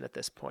investigation at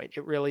this point.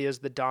 It really is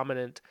the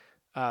dominant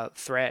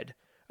thread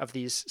of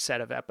these set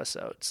of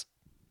episodes.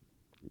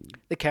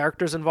 The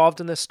characters involved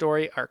in this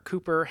story are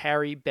Cooper,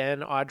 Harry,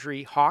 Ben,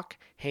 Audrey, Hawk,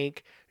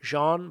 Hank,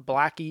 Jean,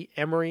 Blackie,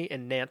 Emery,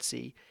 and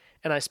Nancy,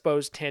 and I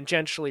suppose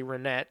tangentially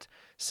Renette,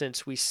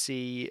 since we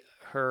see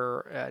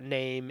her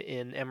name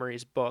in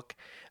Emery's book.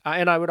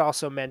 And I would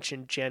also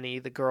mention Jenny,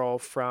 the girl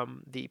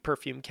from the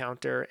perfume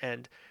counter,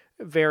 and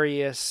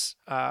various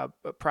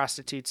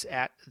prostitutes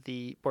at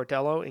the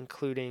bordello,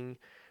 including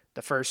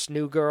the first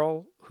new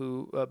girl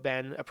who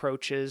Ben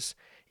approaches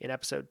in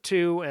episode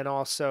 2, and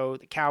also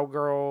the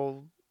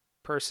cowgirl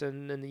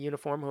person in the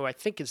uniform who I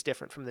think is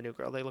different from the new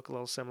girl. They look a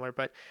little similar,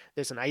 but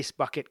there's an ice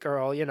bucket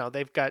girl.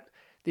 They've got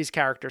these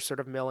characters sort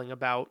of milling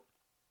about,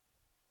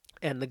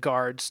 and the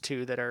guards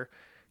too that are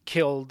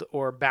killed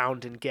or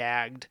bound and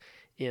gagged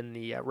in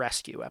the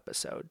rescue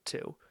episode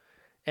too.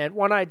 And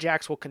One-Eyed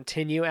Jacks will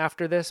continue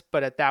after this,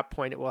 but at that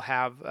point it will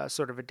have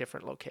sort of a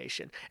different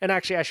location. And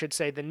actually I should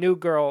say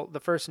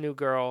the first new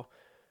girl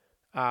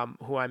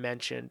who I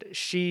mentioned,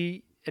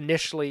 she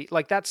initially,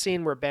 like that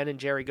scene where Ben and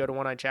Jerry go to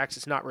One-Eyed Jacks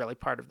is not really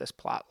part of this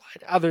plot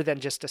line, other than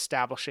just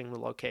establishing the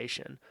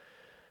location.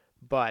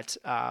 But,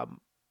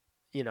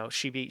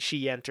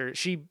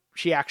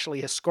 she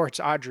actually escorts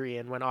Audrey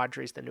in when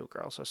Audrey's the new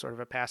girl, so sort of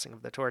a passing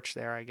of the torch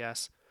there, I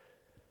guess.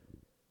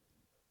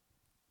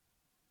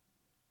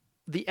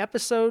 The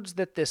episodes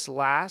that this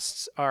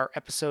lasts are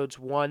episodes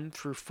 1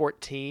 through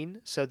 14,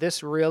 so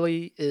this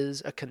really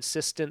is a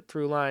consistent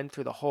through line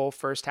through the whole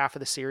first half of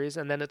the series,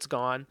 and then it's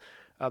gone.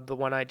 The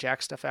One-Eyed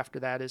Jack stuff after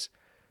that is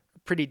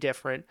pretty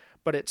different,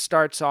 but it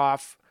starts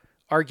off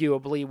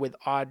arguably with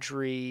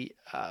Audrey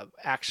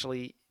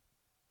actually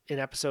in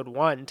episode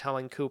 1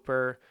 telling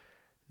Cooper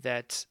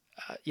that,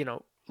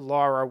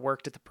 Laura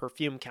worked at the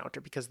perfume counter,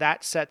 because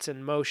that sets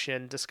in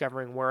motion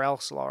discovering where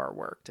else Laura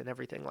worked and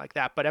everything like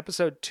that. But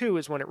episode 2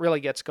 is when it really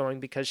gets going,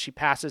 because she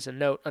passes a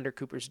note under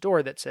Cooper's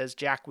door that says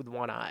Jack with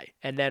one eye.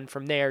 And then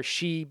from there,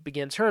 she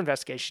begins her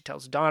investigation. She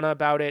tells Donna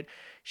about it.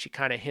 She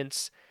kind of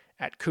hints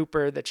at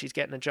Cooper that she's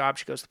getting a job.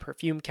 She goes to the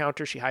perfume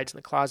counter. She hides in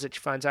the closet.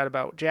 She finds out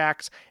about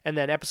Jack's. And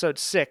then episode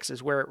 6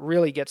 is where it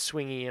really gets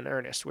swingy in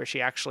earnest, where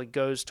she actually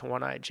goes to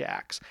One-Eyed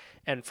Jack's.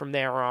 And from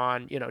there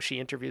on,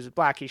 she interviews with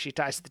Blackie. She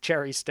ties the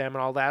cherry stem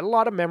and all that. A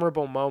lot of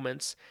memorable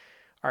moments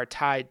are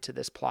tied to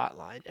this plot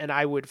line. And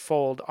I would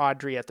fold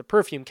Audrey at the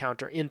perfume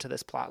counter into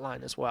this plot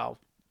line as well.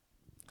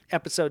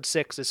 Episode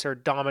 6 is her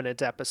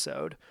dominant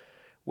episode,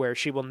 where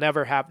she will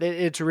never have...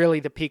 It's really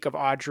the peak of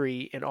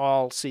Audrey in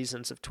all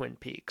seasons of Twin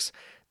Peaks.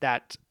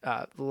 That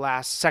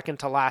second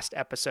to last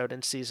episode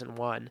in season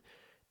 1,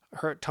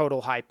 her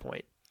total high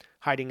point,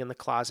 hiding in the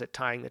closet,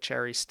 tying the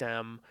cherry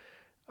stem,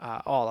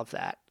 all of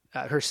that.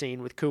 Her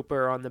scene with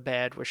Cooper on the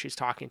bed where she's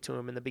talking to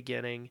him in the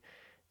beginning,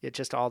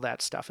 all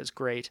that stuff is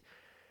great.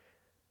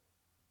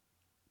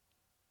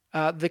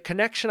 The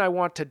connection I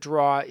want to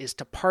draw is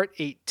to part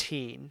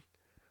 18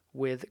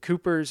 with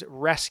Cooper's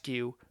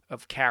rescue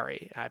of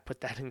Carrie. I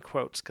put that in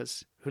quotes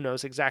because who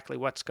knows exactly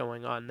what's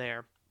going on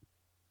there.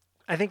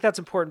 I think that's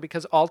important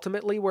because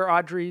ultimately where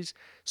Audrey's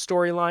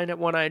storyline at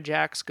One-Eyed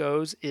Jack's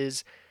goes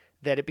is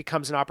that it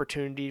becomes an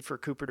opportunity for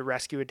Cooper to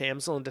rescue a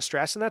damsel in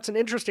distress. And that's an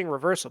interesting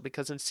reversal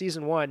because in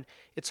season 1,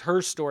 it's her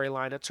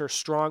storyline. It's her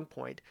strong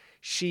point.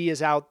 She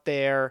is out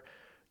there,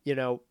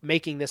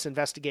 making this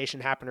investigation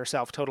happen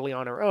herself, totally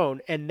on her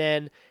own. And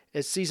then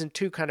as season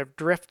 2 kind of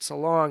drifts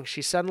along,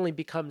 she suddenly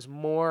becomes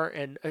more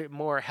and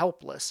more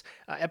helpless.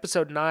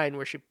 Episode 9,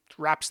 where she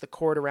wraps the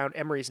cord around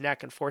Emery's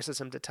neck and forces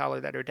him to tell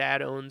her that her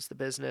dad owns the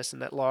business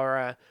and that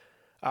Laura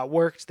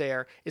worked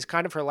there, is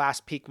kind of her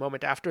last peak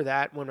moment. After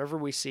that, whenever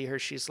we see her,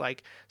 she's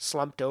like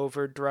slumped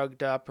over,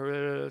 drugged up,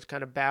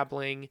 kind of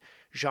babbling.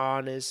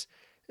 Jean is,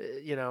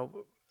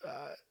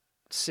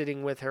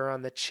 sitting with her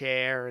on the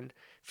chair and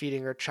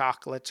feeding her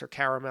chocolates or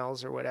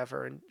caramels or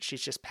whatever, and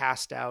she's just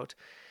passed out.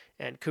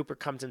 And Cooper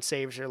comes and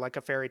saves her like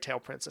a fairy tale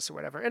princess or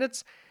whatever. And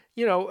it's,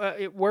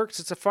 it works.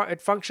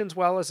 It functions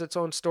well as its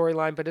own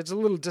storyline, but it's a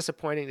little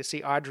disappointing to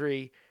see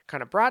Audrey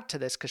kind of brought to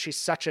this because she's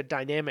such a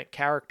dynamic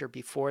character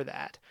before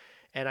that.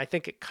 And I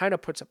think it kind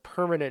of puts a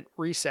permanent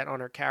reset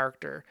on her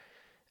character.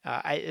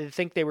 I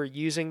think they were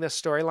using this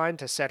storyline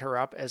to set her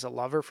up as a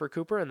lover for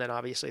Cooper, and then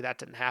obviously that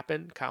didn't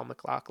happen. Kyle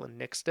MacLachlan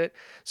nixed it.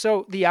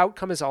 So the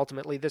outcome is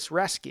ultimately this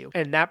rescue.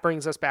 And that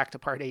brings us back to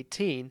part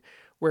 18,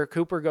 where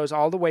Cooper goes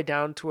all the way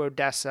down to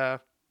Odessa,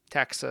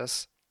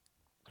 Texas.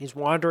 He's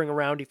wandering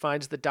around. He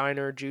finds the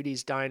diner,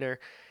 Judy's Diner,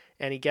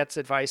 and he gets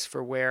advice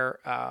for where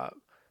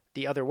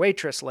the other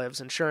waitress lives.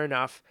 And sure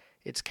enough,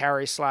 it's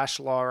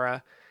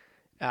Carrie/Laura.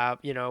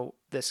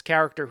 This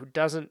character who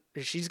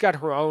she's got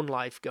her own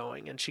life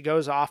going, and she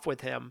goes off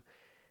with him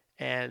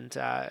and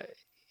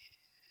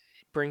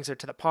brings her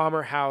to the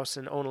Palmer house,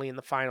 and only in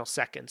the final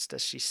seconds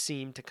does she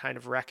seem to kind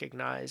of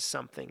recognize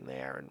something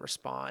there and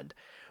respond.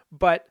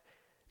 But,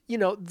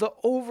 the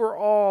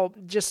overall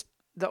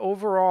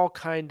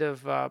kind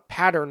of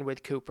pattern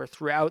with Cooper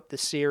throughout the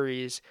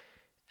series,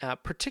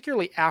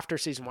 particularly after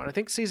season 1, I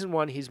think season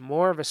 1, he's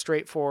more of a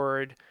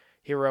straightforward,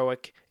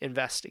 heroic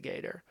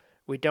investigator.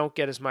 We don't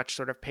get as much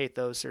sort of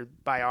pathos or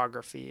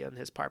biography on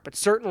his part. But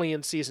certainly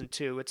in season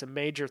 2, it's a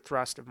major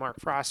thrust of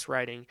Mark Frost's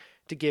writing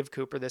to give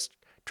Cooper this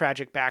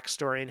tragic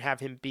backstory and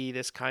have him be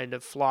this kind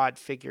of flawed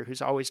figure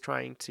who's always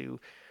trying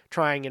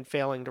and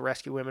failing to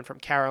rescue women, from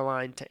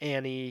Caroline to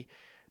Annie,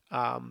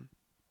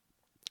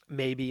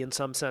 maybe in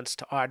some sense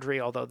to Audrey,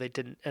 although they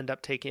didn't end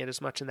up taking it as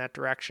much in that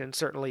direction.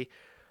 Certainly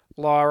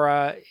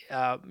Laura,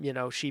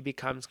 she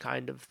becomes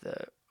kind of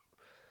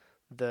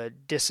the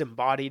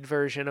disembodied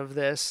version of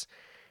this.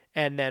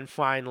 And then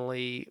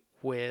finally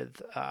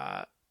with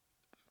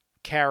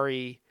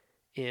Carrie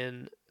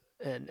and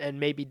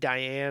maybe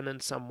Diane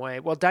in some way.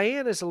 Well,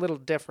 Diane is a little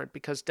different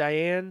because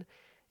Diane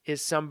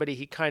is somebody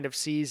he kind of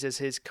sees as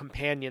his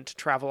companion to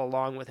travel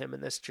along with him in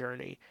this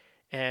journey.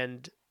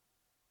 And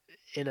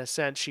in a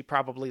sense, she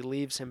probably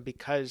leaves him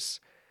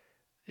because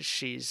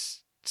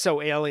she's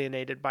so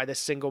alienated by this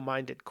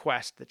single-minded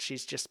quest that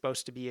she's just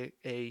supposed to be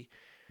a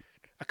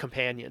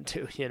companion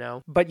to,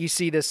 But you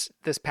see this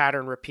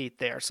pattern repeat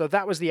there. So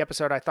that was the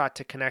episode I thought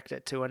to connect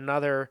it to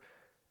another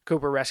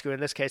Cooper rescue, in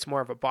this case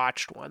more of a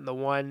botched one. The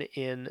one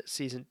in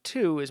season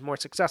 2 is more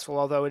successful,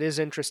 although it is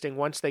interesting.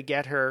 Once they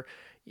get her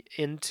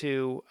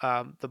into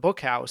the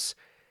bookhouse,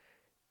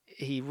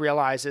 he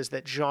realizes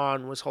that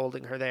Jean was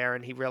holding her there,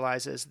 and he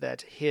realizes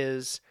that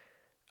his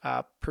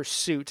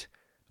pursuit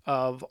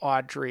of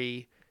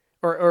Audrey,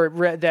 or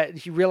that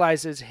he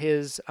realizes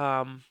his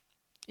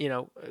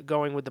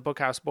going with the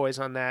Bookhouse Boys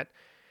on that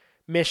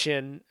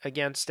mission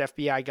against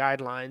FBI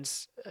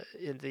guidelines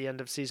in the end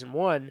of season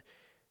 1,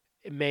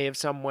 it may have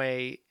some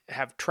way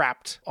have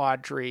trapped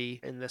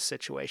Audrey in this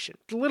situation.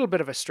 A little bit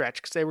of a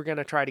stretch because they were going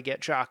to try to get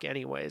Jock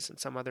anyways in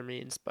some other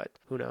means, but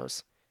who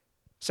knows.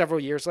 Several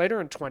years later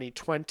in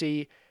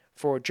 2020,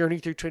 for Journey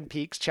Through Twin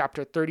Peaks,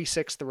 Chapter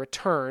 36, The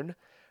Return,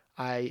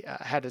 I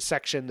had a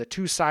section, the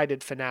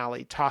two-sided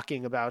finale,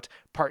 talking about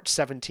part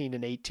 17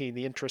 and 18,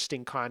 the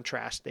interesting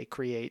contrast they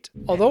create.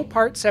 Although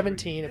part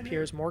 17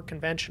 appears more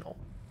conventional,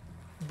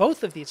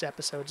 both of these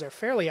episodes are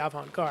fairly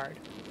avant-garde,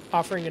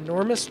 offering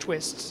enormous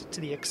twists to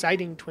the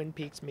exciting Twin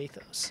Peaks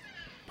mythos.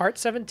 Part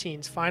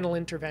 17's final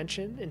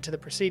intervention into the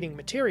preceding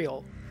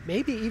material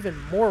may be even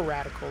more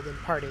radical than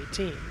Part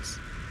 18's.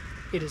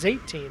 It is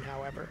 18,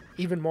 however,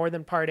 even more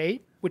than Part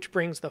 8, which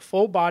brings the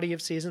full body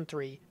of Season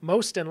 3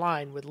 most in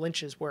line with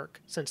Lynch's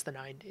work since the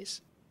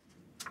 90s.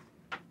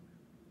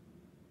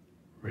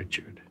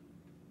 Richard.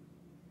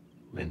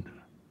 Linda.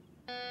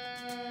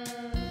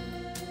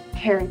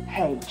 Carrie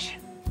Page.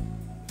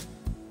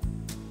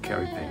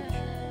 Carrie Page.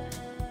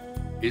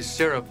 Is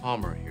Sarah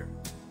Palmer here?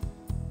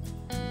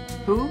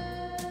 Who?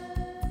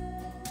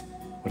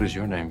 What is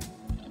your name?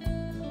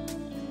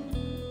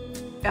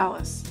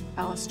 Alice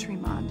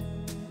Tremont.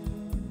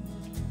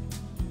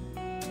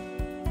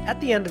 At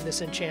the end of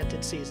this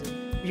enchanted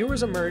season,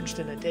 viewers emerged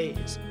in a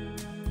daze,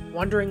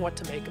 wondering what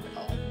to make of it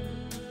all.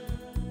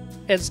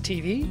 As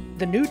TV,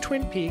 the new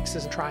Twin Peaks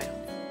is a triumph,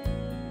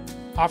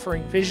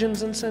 offering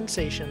visions and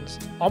sensations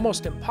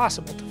almost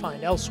impossible to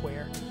find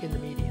elsewhere in the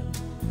medium.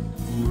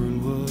 The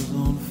world was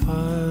on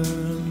fire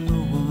and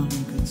no one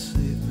could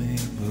save me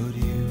but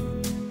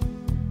you.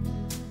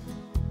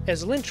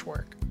 As Lynch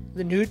work,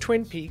 the new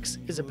Twin Peaks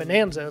is a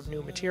bonanza of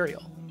new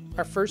material,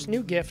 our first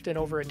new gift in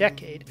over a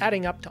decade,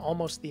 adding up to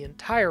almost the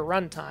entire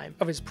runtime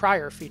of his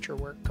prior feature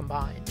work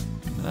combined.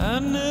 I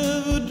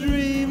never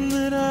dreamed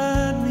that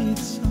I'd meet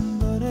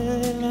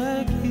somebody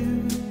like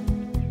you.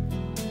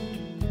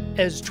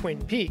 As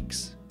Twin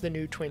Peaks, the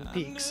new Twin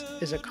Peaks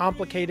is a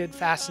complicated,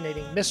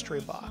 fascinating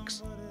mystery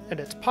box, and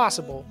it's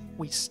possible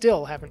we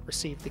still haven't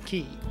received the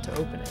key to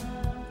open it.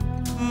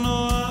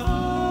 No,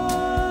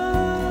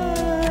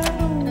 I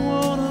don't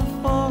wanna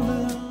fall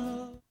in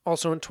love.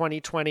 Also in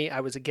 2020, I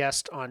was a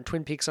guest on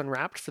Twin Peaks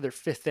Unwrapped for their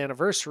 5th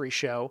anniversary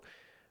show,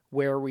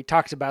 where we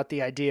talked about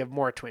the idea of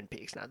more Twin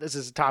Peaks. Now, this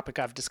is a topic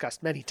I've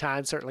discussed many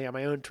times, certainly on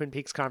my own Twin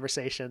Peaks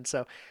conversation,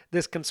 so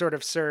this can sort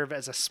of serve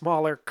as a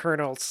smaller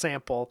kernel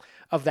sample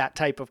of that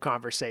type of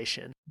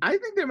conversation. I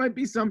think there might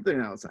be something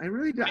else. I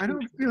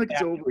don't feel like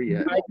it's over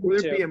yet. I do Will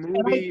it be too. a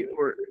movie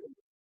or?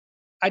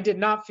 I did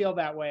not feel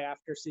that way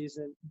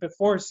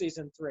before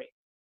season 3,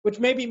 which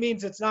maybe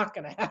means it's not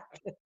going to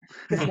happen.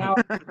 'Cause now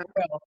it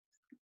will.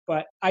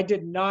 But I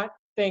did not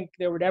think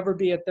there would ever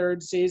be a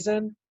third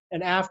season.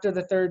 And after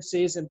the third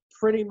season,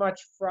 pretty much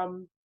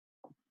from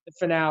the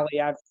finale,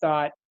 I've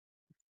thought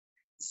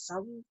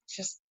some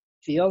just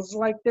feels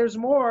like there's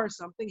more.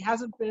 Something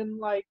hasn't been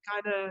like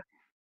kind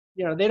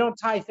of, they don't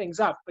tie things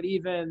up, but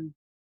even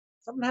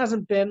something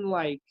hasn't been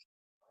like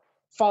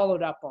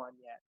followed up on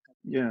yet.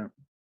 Yeah.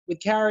 With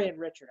Carrie and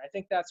Richard, I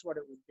think that's what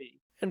it would be.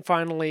 And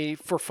finally,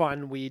 for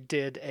fun, we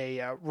did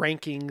a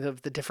ranking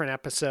of the different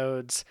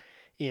episodes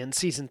in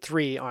season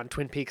 3 on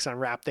Twin Peaks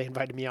Unwrapped. They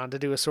invited me on to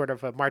do a sort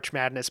of a March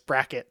Madness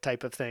bracket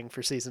type of thing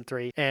for season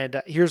 3.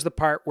 And here's the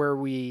part where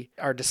we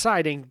are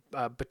deciding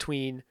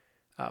between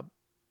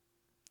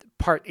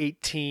part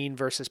 18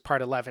 versus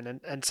part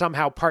 11. And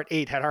somehow part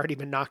 8 had already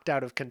been knocked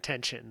out of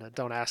contention.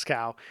 Don't ask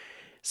how.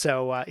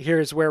 So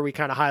here's where we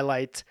kind of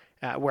highlight,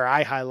 where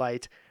I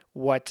highlight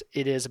what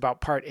it is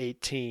about part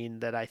 18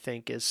 that I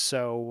think is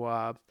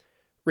so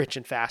rich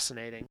and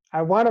fascinating.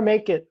 I want to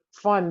make it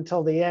fun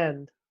till the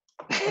end.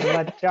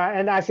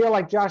 And I feel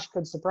like Josh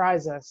could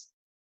surprise us,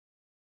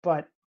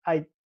 but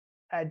I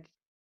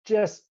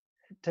just,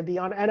 to be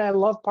honest, and I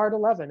love part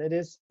 11.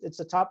 It's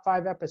a top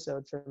 5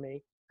 episode for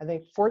me. I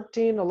think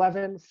 14,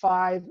 11,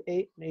 5,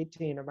 8, and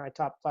 18 are my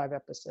top 5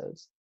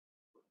 episodes.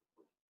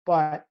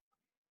 But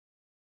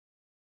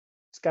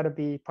it's got to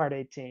be part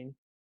 18.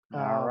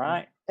 All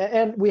right.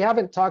 And we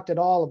haven't talked at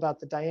all about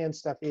the Diane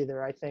stuff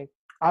either, I think.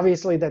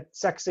 Obviously, that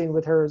sex scene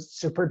with her is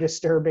super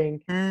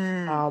disturbing.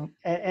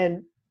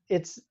 And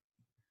it's,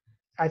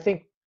 I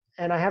think,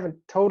 and I haven't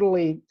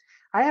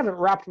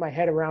wrapped my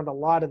head around a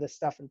lot of the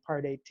stuff in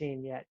part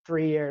 18 yet,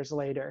 3 years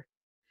later.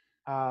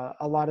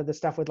 A lot of the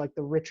stuff with like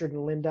the Richard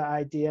and Linda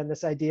idea and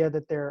this idea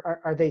that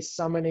are they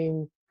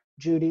summoning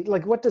Judy?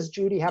 Like, what does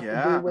Judy have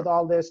to do with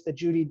all this? The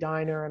Judy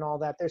diner and all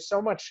that. There's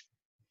so much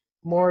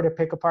more to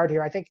pick apart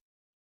here. I think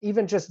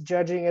even just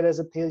judging it as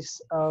a piece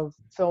of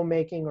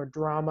filmmaking or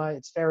drama,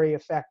 it's very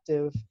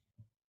effective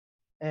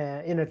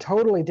in a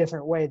totally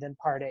different way than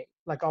part 8,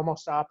 like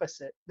almost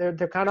opposite. They're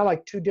kind of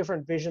like two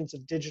different visions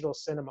of digital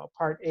cinema.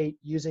 Part 8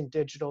 using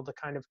digital to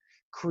kind of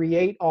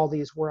create all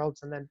these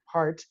worlds, and then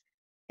part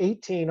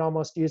 18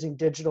 almost using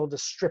digital to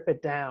strip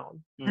it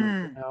down. You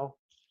know,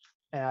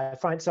 and I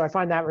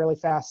find that really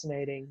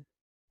fascinating,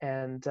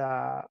 and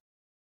there's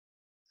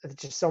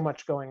just so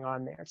much going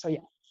on there. So yeah,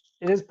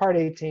 it is part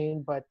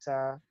 18, but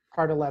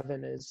part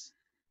 11 is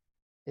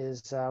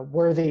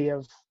worthy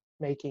of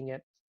making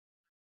it.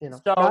 You know,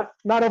 So-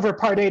 not over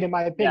part 8 in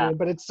my opinion,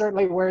 but it's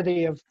certainly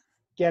worthy of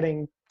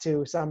getting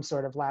to some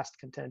sort of last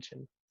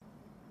contention.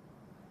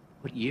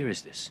 What year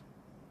is this?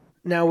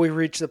 Now we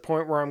reach the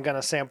point where I'm going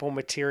to sample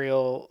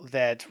material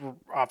that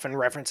often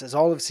references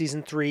all of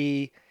season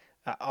 3,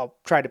 I'll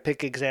try to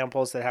pick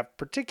examples that have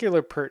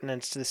particular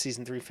pertinence to the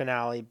season 3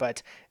 finale,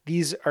 but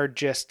these are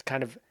just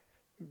kind of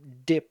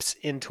dips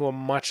into a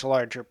much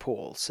larger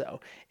pool.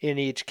 So in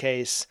each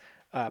case,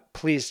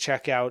 please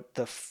check out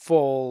the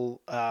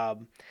full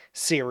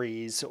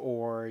series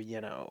or,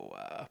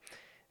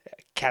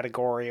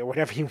 category or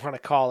whatever you want to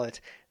call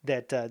it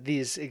that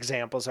these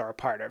examples are a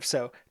part of.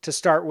 So to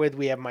start with,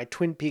 we have my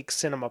Twin Peaks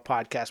Cinema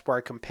podcast where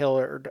I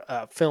compared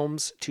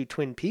films to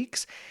Twin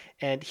Peaks.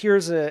 And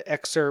here's an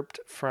excerpt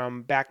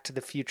from Back to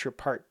the Future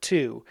Part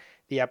 2,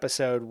 the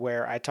episode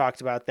where I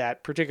talked about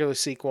that particular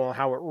sequel and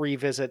how it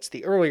revisits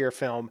the earlier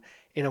film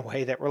in a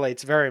way that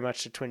relates very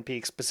much to Twin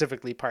Peaks,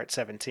 specifically Part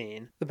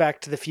 17. The Back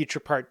to the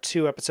Future Part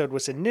 2 episode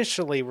was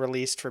initially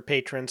released for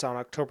patrons on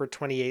October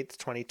 28th,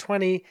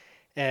 2020,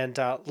 and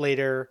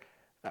later,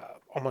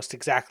 almost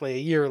exactly a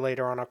year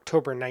later, on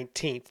October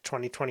 19th,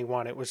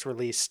 2021, it was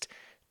released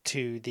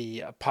to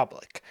the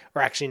public.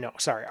 Or actually, no,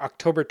 sorry,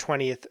 October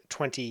 20th,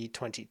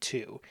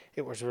 2022,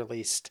 it was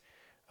released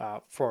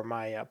for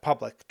my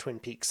public Twin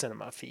Peaks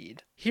Cinema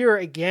feed. Here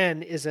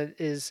again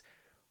is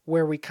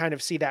where we kind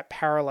of see that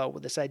parallel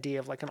with this idea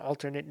of like an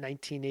alternate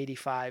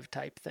 1985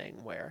 type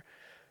thing where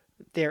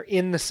they're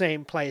in the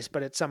same place,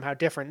 but it's somehow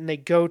different. And they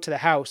go to the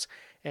house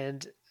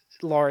and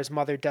Laura's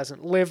mother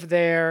doesn't live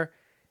there.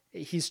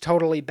 He's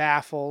totally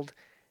baffled.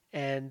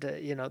 And,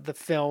 the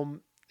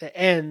film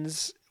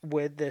ends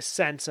with this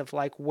sense of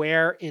like,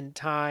 where in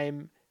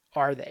time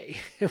are they?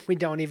 We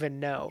don't even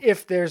know.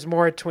 If there's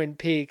more Twin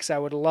Peaks, I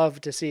would love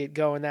to see it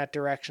go in that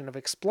direction of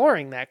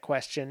exploring that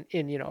question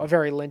in, a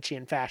very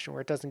Lynchian fashion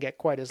where it doesn't get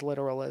quite as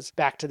literal as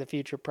Back to the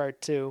Future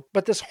Part 2.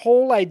 But this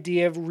whole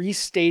idea of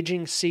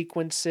restaging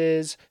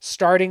sequences,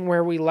 starting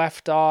where we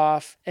left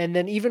off, and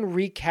then even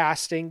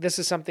recasting, this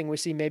is something we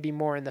see maybe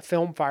more in the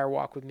film Fire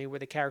Walk with Me, where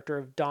the character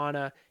of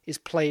Donna is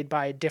played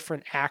by a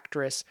different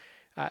actress.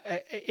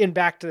 In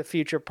Back to the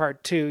Future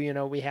Part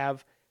 2, we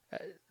have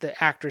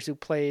the actors who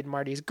played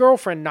Marty's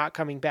girlfriend not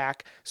coming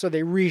back, so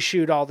they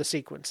reshoot all the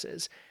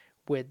sequences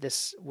with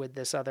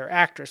this other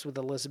actress, with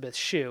Elizabeth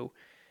Shue.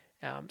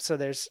 So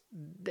there's,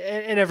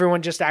 and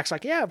everyone just acts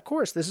like, yeah, of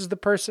course, this is the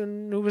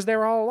person who was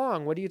there all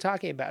along. What are you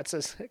talking about? So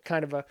it's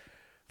kind of a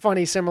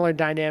funny, similar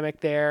dynamic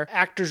there.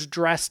 Actors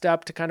dressed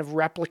up to kind of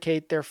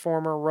replicate their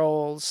former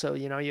roles. So,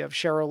 you have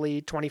Cheryl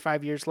Lee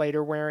 25 years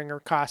later wearing her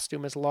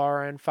costume as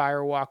Laura in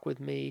Fire Walk with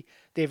Me.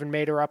 They even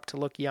made her up to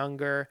look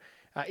younger.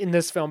 In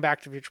this film,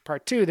 Back to the Future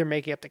Part 2, they're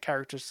making up the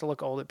characters to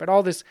look older. But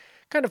all this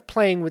kind of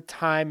playing with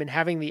time and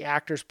having the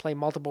actors play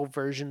multiple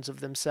versions of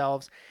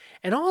themselves.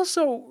 And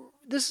also,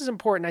 this is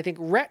important, I think,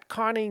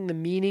 retconning the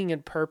meaning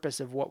and purpose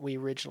of what we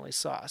originally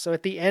saw. So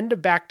at the end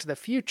of Back to the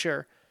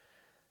Future,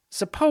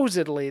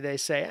 supposedly they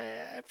say,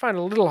 I find it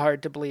a little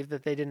hard to believe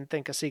that they didn't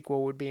think a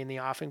sequel would be in the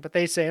offing, but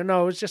they say, oh,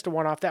 no, it was just a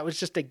one-off. That was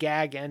just a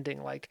gag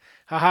ending. Like,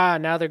 haha,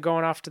 now they're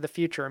going off to the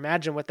future.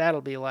 Imagine what that'll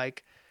be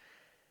like.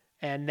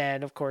 And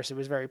then, of course, it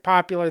was very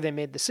popular. They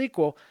made the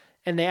sequel,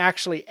 and they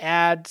actually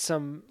add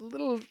some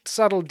little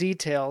subtle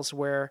details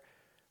where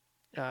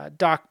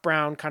Doc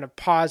Brown kind of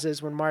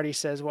pauses when Marty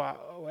says,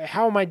 well,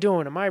 how am I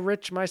doing? Am I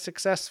rich? Am I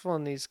successful?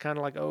 And he's kind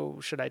of like, oh,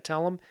 should I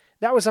tell him?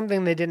 That was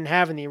something they didn't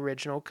have in the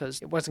original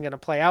because it wasn't going to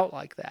play out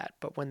like that.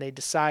 But when they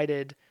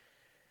decided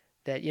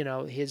that,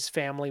 his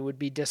family would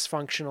be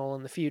dysfunctional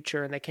in the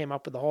future and they came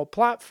up with the whole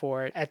plot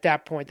for it, at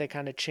that point they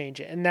kind of change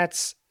it. And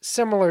that's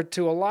similar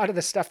to a lot of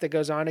the stuff that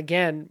goes on,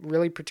 again,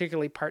 really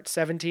particularly part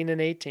 17 and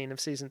 18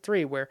 of season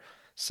 3, where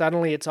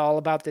suddenly it's all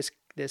about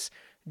this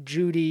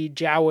Judy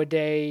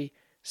Jowday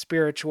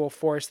spiritual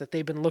force that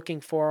they've been looking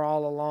for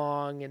all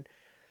along and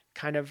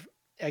kind of,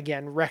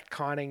 again,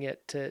 retconning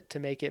it to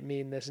make it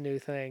mean this new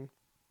thing.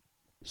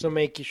 So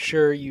make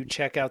sure you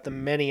check out the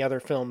many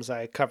other films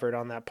I covered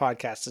on that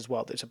podcast as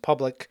well. There's a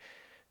public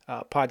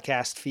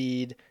podcast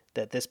feed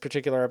that this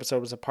particular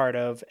episode was a part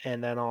of,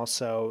 and then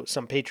also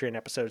some Patreon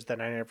episodes that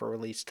I never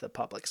released to the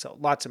public. So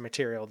lots of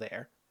material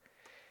there.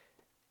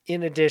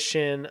 In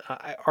addition,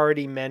 I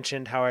already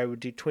mentioned how I would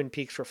do Twin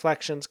Peaks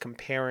Reflections,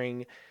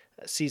 comparing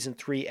season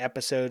 3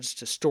 episodes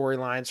to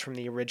storylines from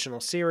the original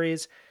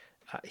series.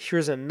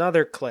 Here's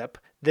another clip,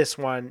 this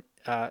one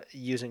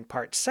using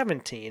part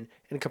 17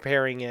 and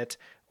comparing it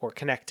or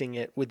connecting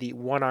it with the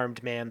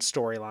One-Armed Man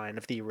storyline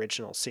of the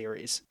original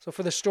series. So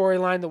for the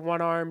storyline, the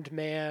One-Armed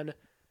Man,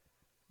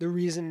 the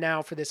reason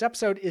now for this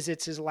episode is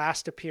it's his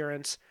last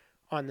appearance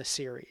on the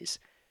series.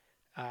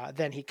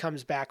 Then he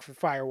comes back for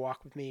Fire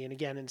Walk with Me and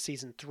again in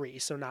season 3.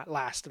 So not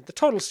last of the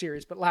total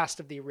series, but last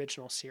of the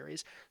original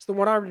series. So the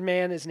One-Armed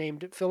Man is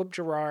named Philip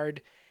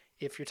Gerard,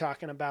 if you're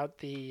talking about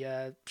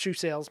the shoe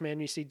salesman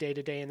you see day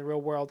to day in the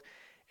real world.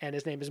 And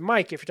his name is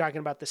Mike, if you're talking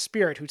about the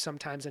spirit who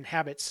sometimes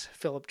inhabits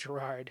Philip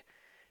Gerard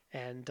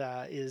and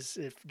is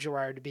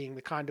Gerard being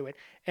the conduit.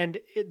 And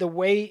the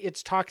way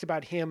it's talked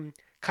about him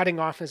cutting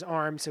off his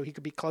arm so he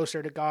could be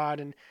closer to God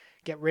and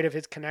get rid of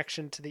his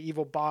connection to the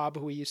evil Bob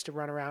who he used to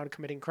run around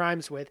committing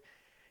crimes with,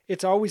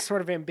 it's always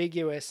sort of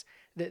ambiguous.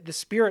 The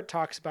spirit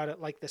talks about it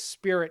like the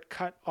spirit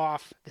cut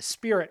off the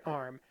spirit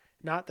arm,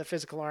 not the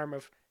physical arm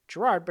of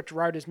Gerard, but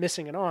Gerard is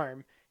missing an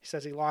arm. He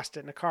says he lost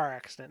it in a car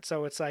accident.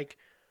 So it's like,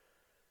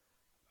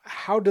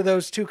 how do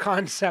those two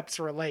concepts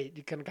relate?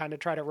 You can kind of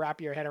try to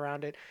wrap your head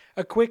around it.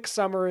 A quick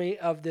summary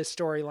of this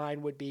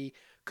storyline would be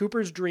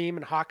Cooper's dream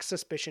and Hawk's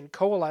suspicion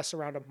coalesce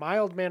around a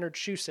mild-mannered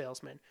shoe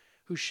salesman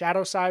whose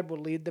shadow side will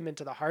lead them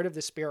into the heart of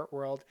the spirit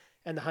world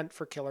and the hunt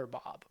for Killer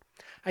Bob.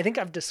 I think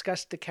I've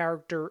discussed the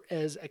character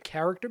as a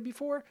character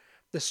before.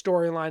 The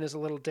storyline is a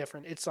little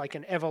different. It's like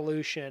an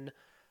evolution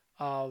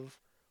of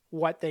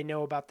what they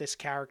know about this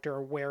character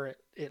or where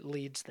it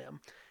leads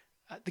them.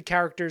 The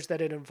characters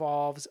that it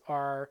involves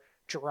are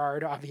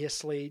Gerard,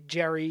 obviously,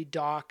 Jerry,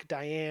 Doc,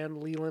 Diane,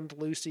 Leland,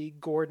 Lucy,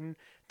 Gordon,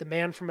 the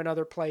man from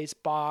another place,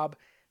 Bob,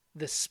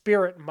 the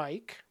spirit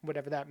Mike,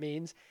 whatever that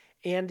means,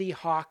 Andy,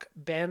 Hawk,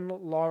 Ben,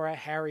 Laura,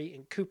 Harry,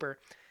 and Cooper.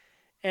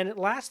 And it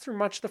lasts through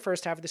much of the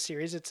first half of the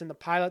series. It's in the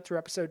pilot through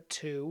episode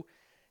 2.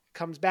 It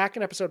comes back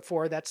in episode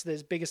 4. That's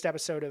the biggest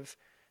episode of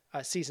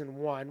season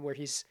 1, where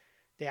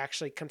they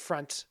actually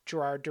confront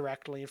Gerard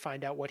directly and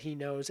find out what he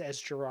knows as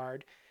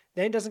Gerard.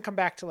 Then it doesn't come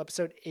back till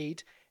episode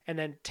 8. And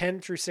then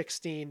 10 through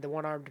 16, the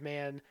one-armed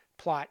man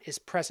plot is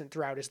present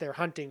throughout as they're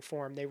hunting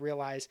for him. They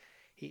realize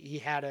he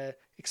had a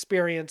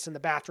experience in the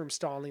bathroom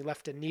stall and he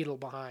left a needle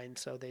behind.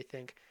 So they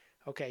think,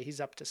 okay,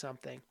 he's up to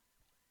something.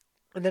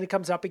 And then it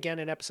comes up again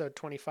in episode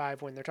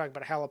 25 when they're talking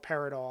about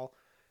haloperidol,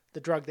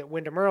 the drug that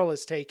Wyndham Earle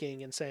is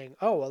taking, and saying,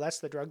 oh, well, that's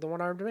the drug the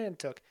one-armed man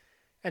took.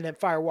 And then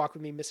Fire Walk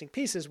With Me Missing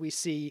Pieces, we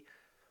see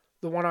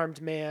the one-armed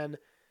man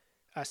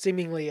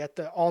seemingly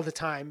all the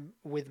time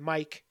with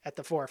Mike at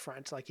the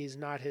forefront. Like he's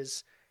not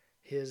his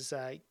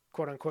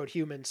quote-unquote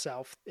human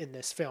self in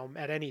this film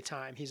at any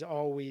time. He's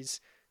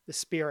always the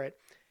spirit.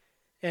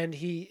 And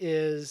he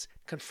is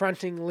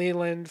confronting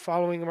Leland,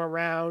 following him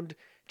around,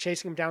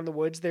 chasing him down the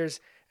woods. There's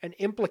an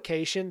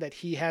implication that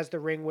he has the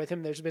ring with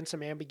him. There's been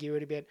some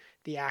ambiguity, but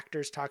the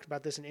actors talked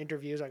about this in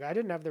interviews. Like, I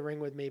didn't have the ring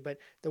with me, but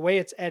the way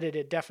it's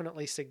edited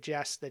definitely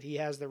suggests that he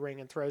has the ring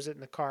and throws it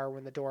in the car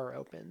when the door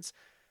opens.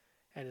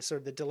 And it's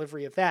sort of the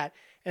delivery of that.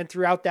 And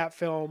throughout that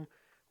film,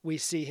 we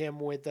see him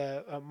with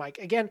Mike.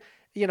 Again,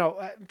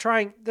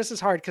 this is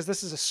hard because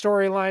this is a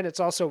storyline. It's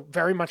also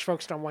very much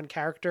focused on one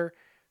character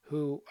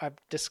who I've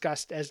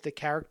discussed as the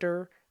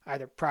character,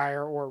 either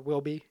prior or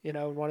will be, in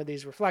one of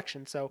these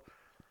reflections. So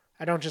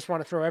I don't just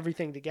want to throw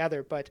everything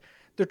together, but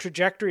the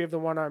trajectory of the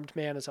one-armed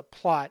man as a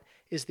plot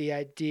is the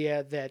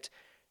idea that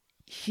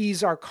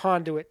he's our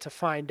conduit to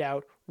find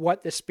out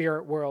what the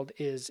spirit world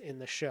is in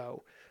the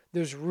show.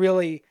 There's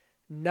really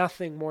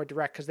nothing more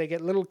direct because they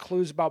get little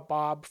clues about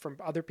Bob from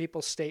other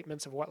people's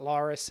statements of what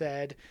Laura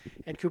said,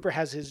 and Cooper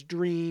has his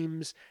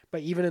dreams,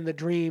 but even in the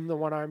dream, the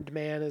one-armed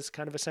man is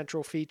kind of a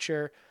central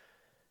feature.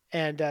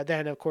 And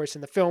then, of course,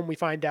 in the film, we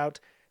find out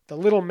the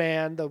little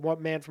man, the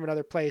one man from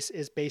another place,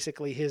 is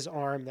basically his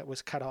arm that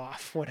was cut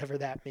off, whatever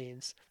that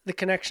means. The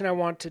connection I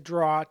want to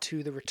draw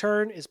to The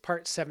Return is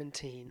part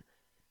 17.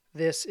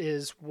 This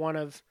is one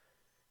of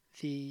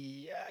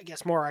the,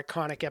 more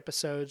iconic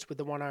episodes with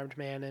the one-armed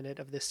man in it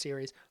of this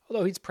series,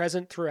 although he's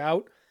present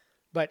throughout.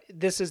 But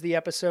this is the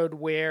episode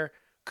where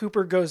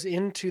Cooper goes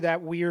into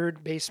that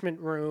weird basement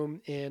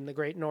room in the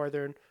Great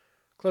Northern,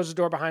 closes the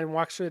door behind him,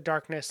 walks through the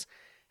darkness,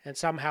 and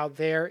somehow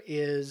there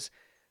is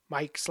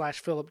Mike /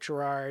 Philip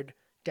Gerard,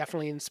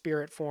 definitely in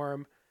spirit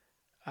form,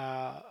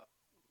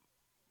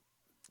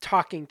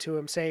 talking to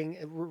him,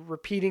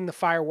 repeating the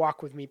Fire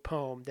Walk With Me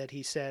poem that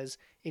he says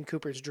in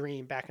Cooper's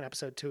dream back in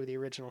episode 2 of the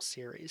original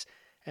series.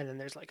 And then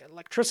there's like an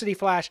electricity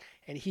flash,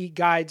 and he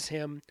guides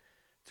him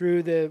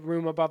through the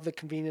room above the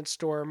convenience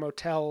store,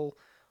 motel,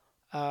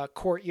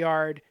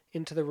 courtyard,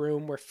 into the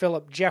room where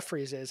Philip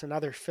Jeffries is,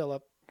 another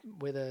Philip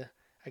with a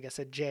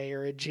J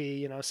or a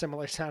G,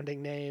 similar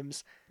sounding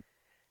names.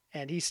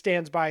 And he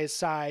stands by his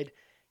side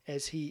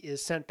as he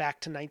is sent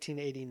back to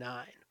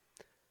 1989.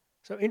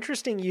 So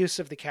interesting use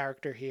of the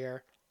character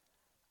here.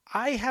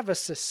 I have a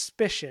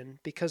suspicion,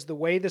 because the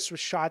way this was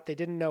shot, they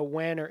didn't know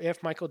when or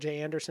if Michael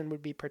J. Anderson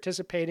would be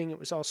participating. It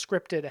was all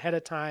scripted ahead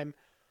of time.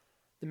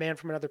 The man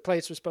from another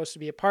place was supposed to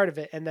be a part of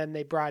it, and then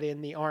they brought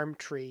in the arm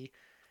tree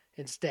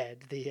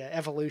instead, the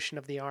evolution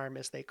of the arm,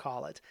 as they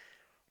call it.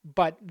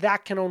 But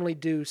that can only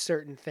do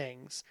certain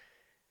things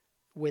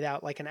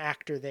without like an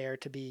actor there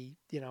to be,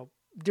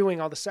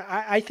 doing all this.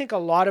 I think a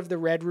lot of the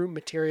Red Room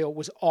material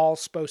was all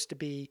supposed to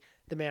be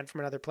the man from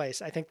another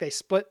place. I think they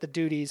split the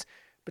duties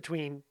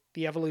between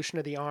the evolution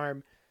of the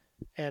arm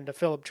and a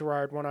Philip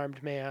Gerard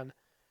one-armed man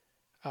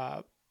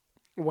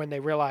when they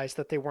realized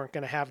that they weren't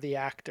going to have the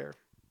actor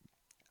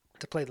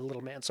to play the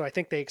little man. So I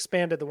think they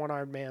expanded the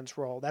one-armed man's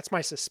role. That's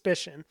my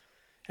suspicion.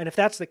 And if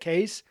that's the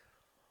case,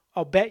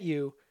 I'll bet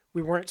you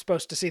we weren't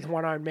supposed to see the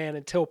one-armed man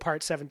until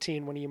part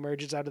 17 when he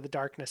emerges out of the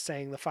darkness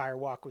saying the Fire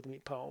Walk With Me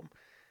poem,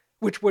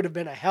 which would have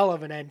been a hell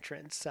of an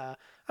entrance.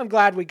 I'm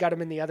glad we got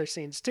him in the other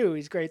scenes too.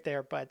 He's great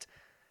there, but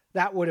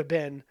that would have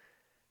been,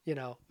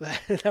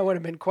 that would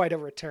have been quite a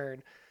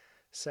return.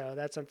 So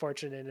that's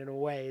unfortunate in a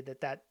way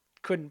that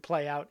couldn't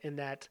play out in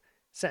that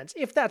sense,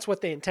 if that's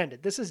what they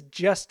intended. This is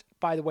just,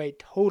 by the way,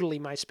 totally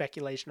my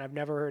speculation. I've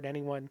never heard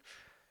anyone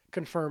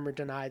confirm or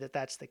deny that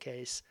that's the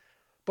case.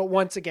 but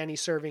once again,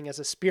 he's serving as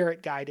a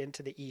spirit guide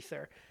into the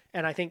ether.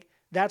 And I think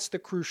that's the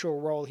crucial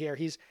role here.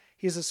 He's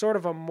a sort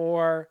of a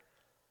more,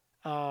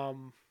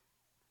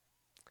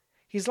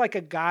 he's like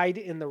a guide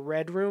in the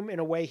Red Room in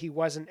a way he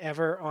wasn't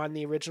ever on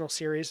the original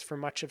series for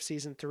much of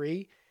season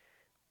 3.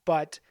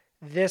 But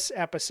this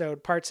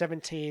episode, part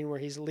 17, where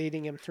he's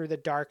leading him through the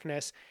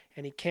darkness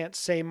and he can't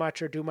say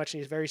much or do much,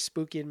 and he's very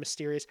spooky and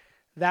mysterious,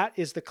 that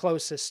is the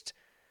closest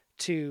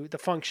to the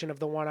function of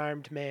the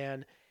one-armed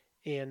man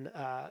in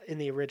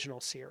the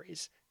original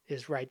series,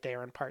 is right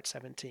there in part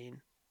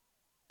 17.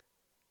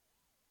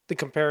 The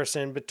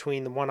comparison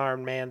between the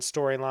one-armed man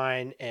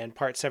storyline and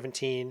part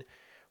 17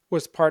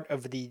 was part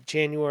of the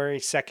January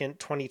 2nd,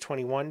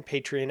 2021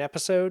 Patreon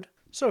episode.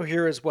 So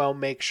here as well,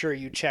 make sure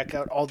you check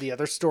out all the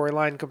other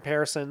storyline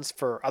comparisons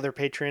for other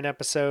Patreon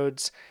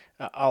episodes.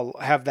 I'll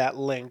have that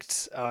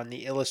linked on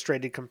the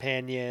Illustrated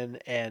Companion,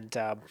 and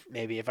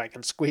maybe if I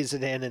can squeeze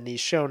it in these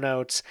show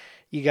notes,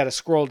 you got to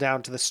scroll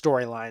down to the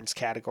storylines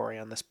category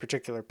on this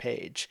particular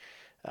page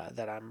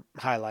that I'm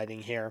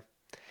highlighting here.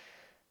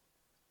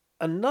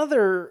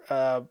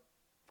 Another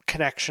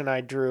connection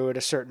I drew at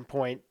a certain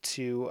point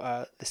to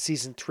the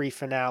season 3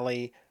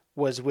 finale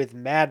was with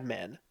Mad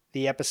Men,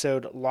 the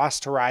episode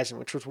Lost Horizon,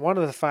 which was one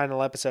of the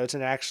final episodes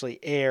and actually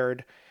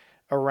aired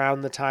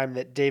around the time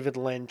that David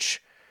Lynch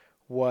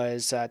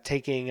was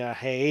taking a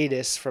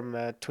hiatus from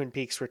the Twin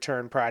Peaks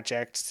Return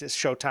project.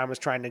 Showtime was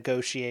trying to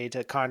negotiate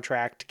a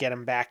contract to get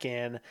him back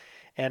in.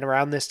 And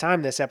around this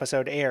time, this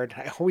episode aired.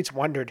 I always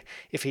wondered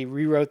if he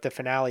rewrote the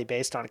finale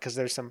based on it, because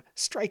there's some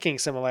striking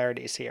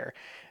similarities here.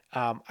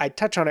 I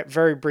touch on it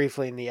very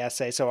briefly in the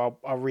essay, so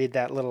I'll read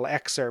that little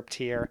excerpt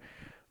here.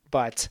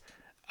 But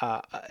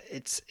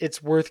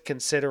it's worth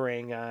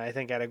considering, I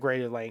think, at a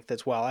greater length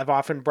as well. I've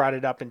often brought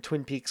it up in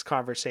Twin Peaks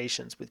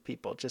conversations with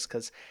people just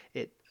because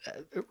it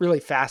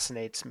really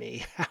fascinates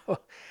me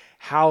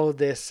how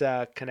this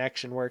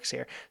connection works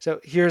here.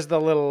 So here's the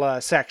little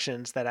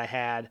sections that I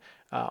had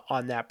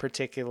on that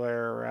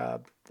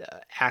particular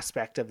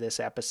aspect of this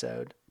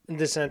episode.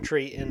 This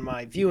entry in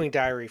my viewing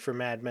diary for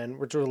Mad Men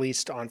was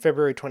released on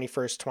February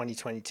 21st,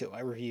 2022. I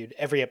reviewed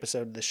every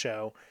episode of the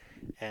show,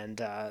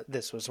 and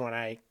this was when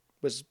I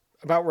was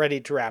about ready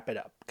to wrap it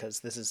up,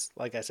 because this is,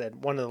 like I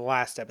said, one of the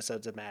last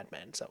episodes of Mad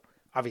Men, so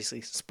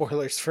obviously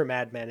spoilers for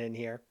Mad Men in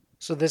here.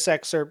 So this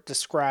excerpt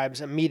describes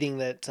a meeting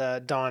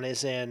that Don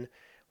is in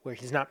where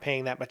he's not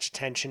paying that much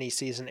attention. He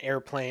sees an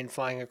airplane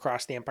flying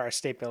across the Empire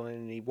State Building,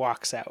 and he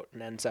walks out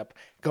and ends up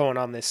going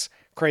on this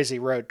crazy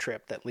road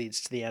trip that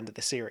leads to the end of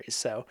the series.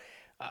 So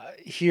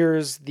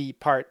here's the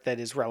part that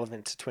is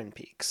relevant to Twin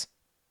Peaks.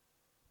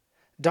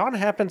 Don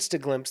happens to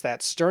glimpse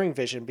that stirring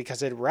vision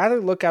because he'd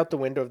rather look out the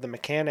window of the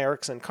McCann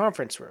Erickson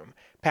conference room,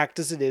 packed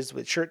as it is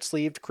with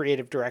shirt-sleeved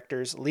creative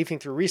directors leafing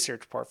through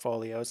research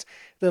portfolios,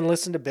 than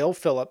listen to Bill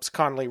Phillips'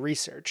 Conley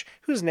Research,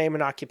 whose name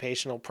and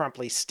occupation will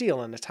promptly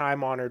steal in a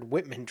time-honored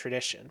Whitman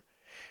tradition.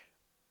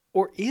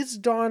 Or is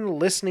Don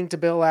listening to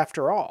Bill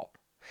after all?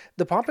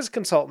 The pompous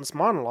consultant's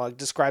monologue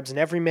describes an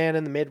everyman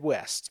in the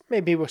Midwest,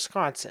 maybe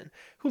Wisconsin,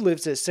 who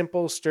lives a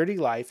simple, sturdy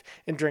life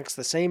and drinks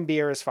the same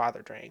beer his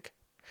father drank.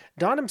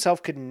 Don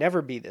himself could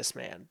never be this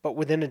man, but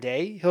within a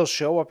day he'll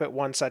show up at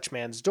one such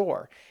man's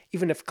door,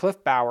 even if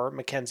Cliff Bauer,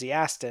 Mackenzie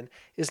Aston,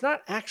 is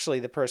not actually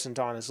the person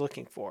Don is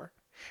looking for.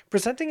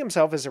 Presenting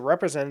himself as a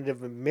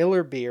representative of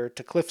Miller Beer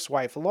to Cliff's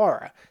wife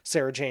Laura,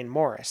 Sarah Jane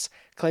Morris,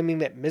 claiming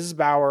that Mrs.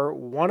 Bauer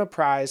won a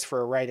prize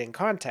for a writing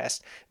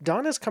contest,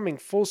 Don is coming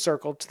full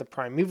circle to the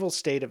primeval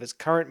state of his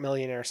current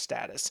millionaire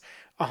status,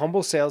 a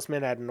humble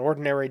salesman at an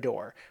ordinary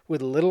door,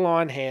 with little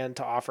on hand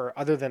to offer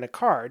other than a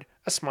card,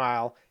 a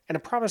smile, and a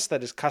promise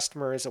that his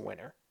customer is a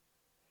winner.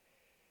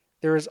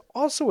 There is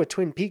also a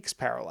Twin Peaks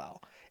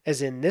parallel,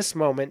 as in this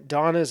moment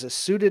Don is a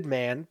suited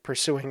man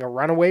pursuing a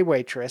runaway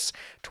waitress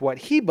to what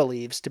he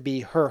believes to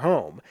be her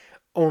home,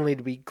 only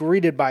to be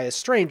greeted by a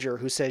stranger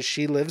who says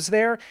she lives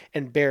there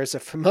and bears a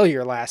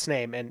familiar last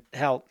name, and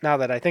hell, now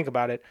that I think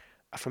about it,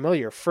 a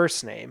familiar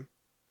first name.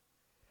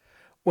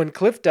 When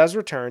Cliff does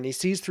return, he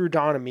sees through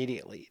Don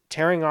immediately,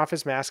 tearing off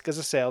his mask as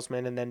a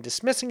salesman and then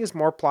dismissing his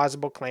more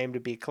plausible claim to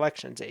be a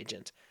collections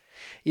agent.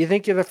 "You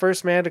think you're the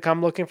first man to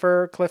come looking for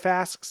her?" Cliff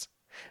asks.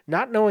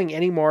 Not knowing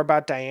any more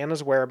about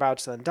Diana's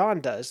whereabouts than Don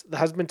does, the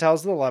husband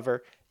tells the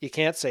lover, "You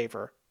can't save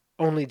her.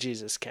 Only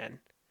Jesus can.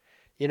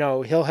 You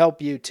know, he'll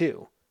help you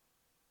too.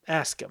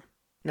 Ask him."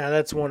 Now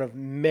that's one of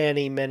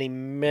many, many,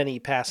 many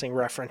passing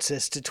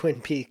references to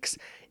Twin Peaks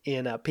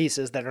in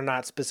pieces that are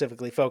not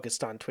specifically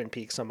focused on Twin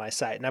Peaks on my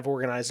site. And I've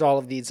organized all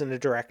of these in a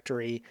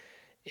directory.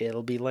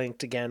 It'll be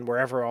linked again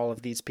wherever all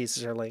of these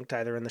pieces are linked,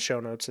 either in the show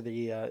notes or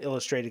the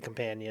Illustrated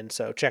Companion,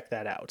 so check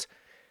that out.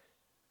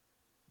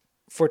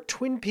 For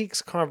Twin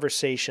Peaks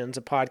Conversations,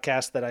 a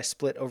podcast that I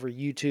split over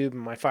YouTube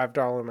and my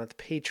 $5 a month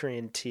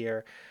Patreon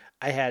tier,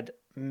 I had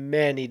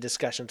many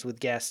discussions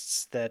with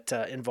guests that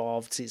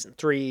involved season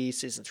 3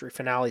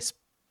 finale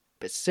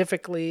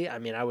specifically. I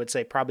mean, I would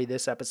say probably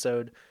this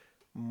episode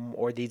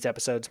or these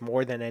episodes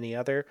more than any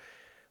other.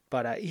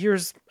 But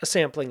here's a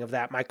sampling of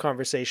that, my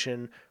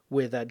conversation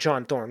with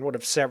John Thorne, one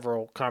of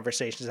several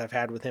conversations I've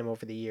had with him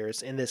over the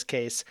years, in this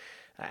case,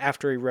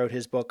 after he wrote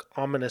his book,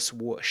 Ominous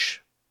Whoosh.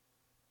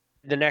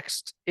 The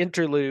next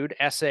interlude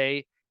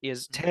essay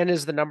is 10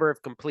 is the number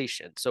of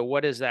completion. So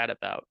what is that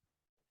about?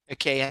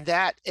 Okay, and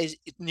that is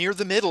near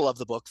the middle of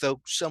the book,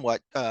 though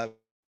somewhat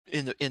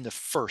in the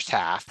first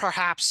half,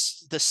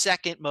 perhaps the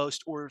second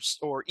most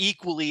or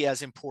equally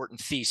as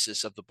important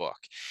thesis of the book,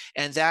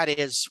 and that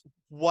is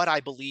what I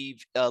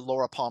believe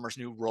Laura Palmer's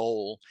new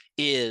role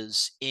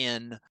is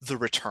in The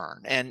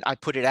Return. And I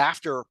put it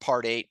after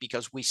Part 8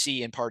 because we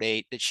see in Part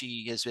 8 that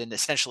she has been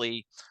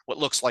essentially what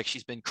looks like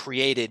she's been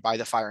created by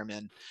the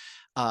firemen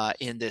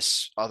in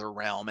this other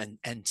realm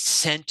and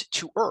sent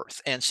to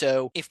Earth. And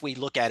so if we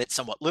look at it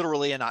somewhat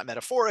literally and not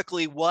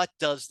metaphorically, what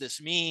does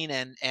this mean?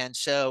 And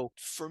so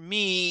for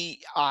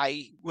me,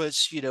 I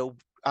was,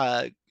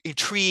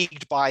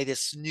 intrigued by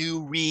this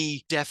new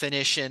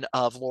redefinition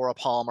of Laura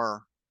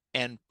Palmer,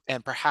 and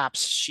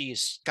perhaps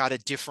she's got a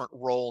different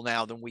role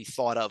now than we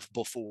thought of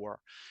before.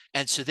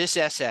 And so this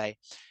essay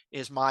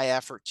is my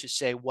effort to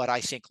say what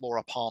I think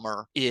Laura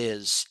Palmer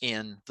is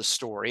in the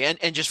story.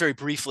 And just very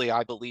briefly,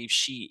 I believe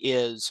she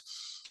is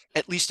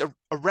at least a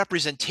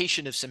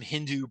representation of some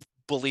Hindu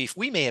belief.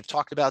 We may have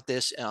talked about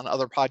this on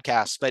other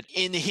podcasts, but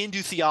in the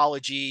Hindu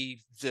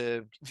theology,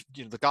 the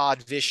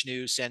god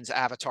Vishnu sends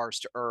avatars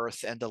to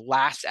Earth, and the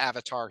last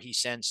avatar he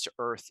sends to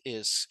Earth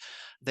is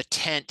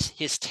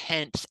his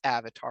 10th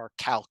avatar,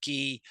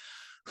 Kalki,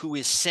 who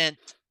is sent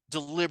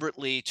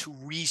deliberately to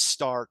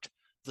restart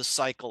the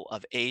cycle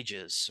of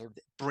ages, or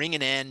bring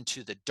an end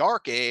to the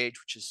dark age,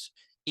 which is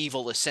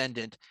evil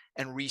ascendant,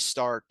 and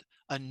restart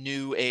a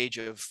new age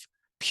of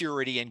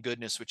purity and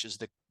goodness, which is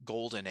the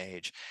golden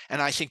age.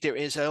 And I think there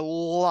is a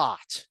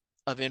lot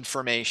of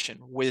information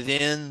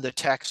within the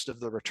text of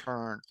The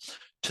Return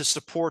to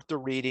support the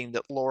reading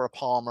that Laura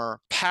Palmer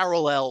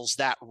parallels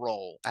that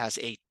role as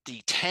the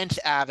 10th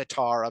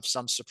avatar of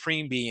some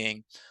supreme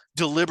being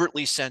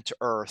deliberately sent to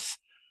Earth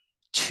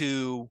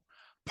to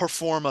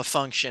perform a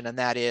function, and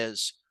that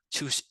is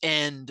to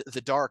end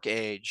the dark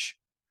age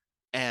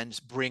and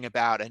bring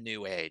about a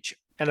new age.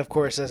 And of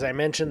course, as I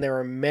mentioned, there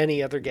are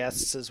many other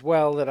guests as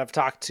well that I've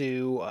talked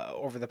to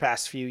over the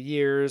past few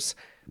years.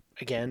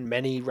 Again,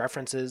 many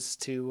references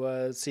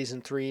to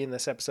season 3 in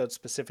this episode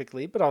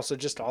specifically, but also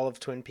just all of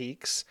Twin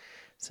Peaks.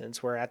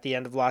 Since we're at the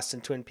end of Lost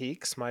in Twin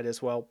Peaks, might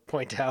as well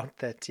point out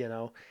that,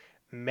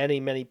 many,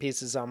 many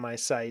pieces on my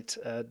site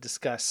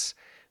discuss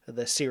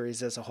the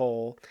series as a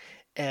whole.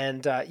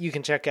 And you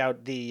can check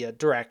out the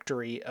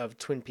directory of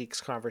Twin Peaks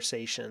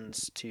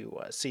conversations to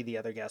see the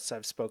other guests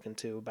I've spoken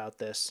to about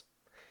this.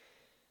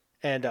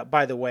 And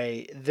by the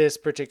way, this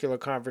particular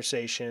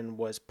conversation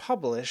was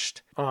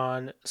published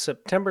on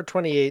September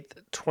 28th,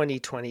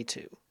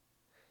 2022.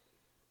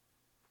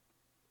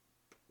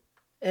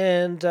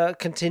 And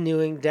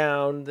continuing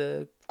down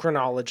the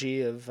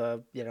chronology of,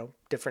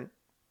 different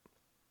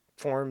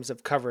forms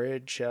of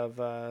coverage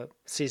of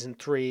season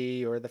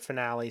 3 or the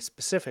finale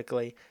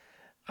specifically,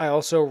 I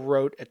also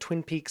wrote a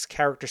Twin Peaks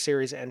character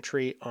series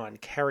entry on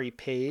Carrie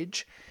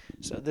Page.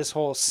 So this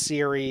whole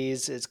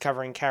series is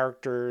covering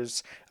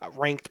characters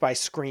ranked by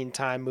screen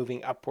time,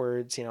 moving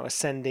upwards,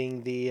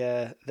 ascending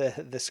the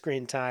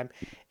screen time.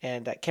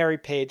 And Carrie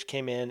Page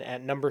came in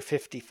at number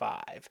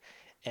 55.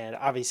 And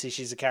obviously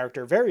she's a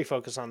character very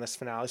focused on this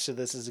finale, so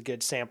this is a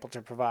good sample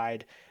to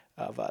provide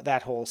of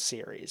that whole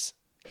series.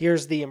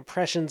 Here's the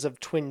Impressions of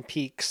Twin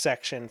Peaks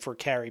section for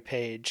Carrie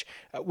Page,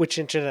 which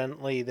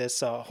incidentally, this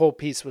whole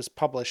piece was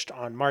published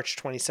on March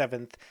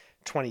 27th,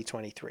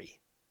 2023.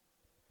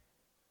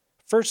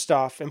 First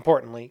off,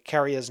 importantly,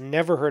 Carrie has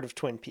never heard of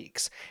Twin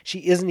Peaks. She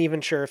isn't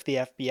even sure if the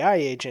FBI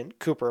agent,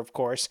 Cooper of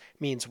course,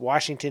 means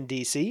Washington,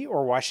 D.C.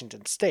 or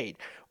Washington State,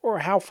 or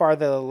how far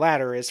the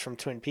latter is from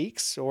Twin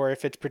Peaks, or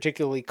if it's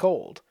particularly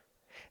cold.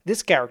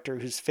 This character,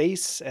 whose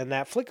face and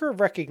that flicker of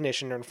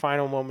recognition in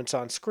final moments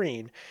on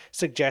screen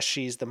suggests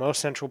she's the most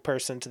central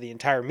person to the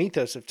entire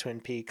mythos of Twin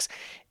Peaks,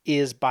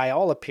 is, by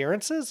all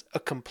appearances, a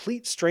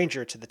complete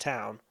stranger to the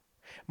town.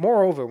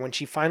 Moreover, when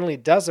she finally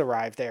does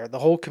arrive there, the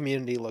whole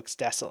community looks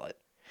desolate.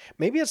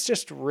 Maybe it's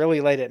just really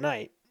late at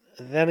night.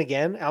 Then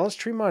again, Alice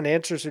Tremont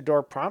answers her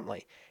door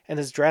promptly, and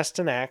is dressed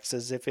and acts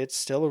as if it's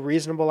still a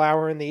reasonable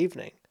hour in the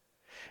evening.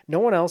 No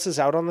one else is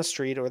out on the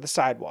street or the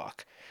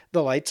sidewalk.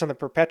 The lights on the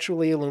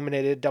perpetually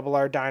illuminated Double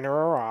R Diner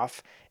are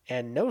off,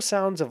 and no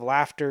sounds of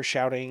laughter,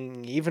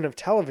 shouting, even of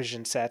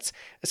television sets,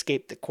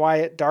 escape the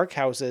quiet, dark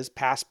houses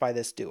passed by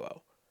this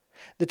duo.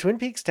 The Twin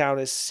Peaks town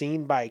as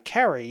seen by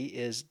Carrie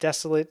is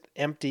desolate,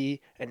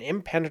 empty, an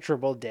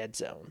impenetrable dead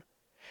zone.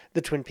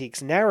 The Twin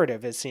Peaks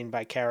narrative as seen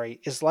by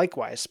Carrie is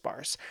likewise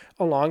sparse,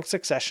 a long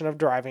succession of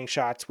driving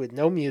shots with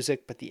no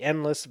music but the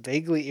endless,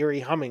 vaguely eerie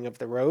humming of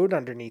the road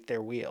underneath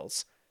their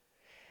wheels.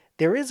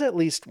 There is at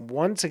least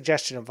one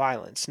suggestion of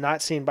violence,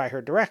 not seen by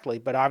her directly,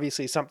 but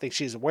obviously something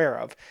she's aware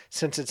of,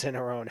 since it's in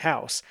her own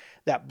house,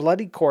 that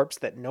bloody corpse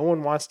that no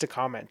one wants to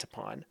comment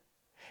upon.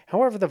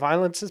 However, the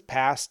violence is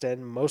past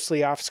and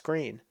mostly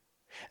off-screen.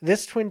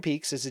 This Twin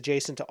Peaks is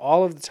adjacent to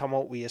all of the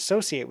tumult we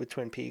associate with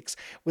Twin Peaks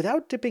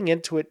without dipping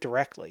into it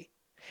directly.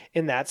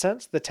 In that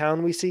sense, the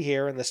town we see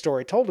here and the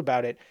story told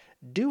about it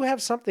do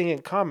have something in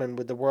common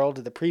with the world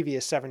of the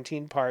previous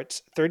 17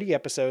 parts, 30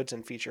 episodes,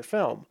 and feature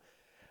film.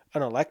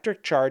 An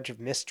electric charge of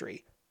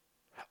mystery.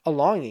 A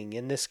longing,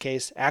 in this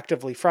case,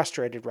 actively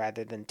frustrated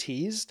rather than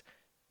teased,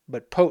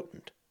 but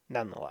potent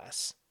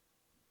nonetheless.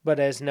 But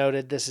as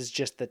noted, this is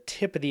just the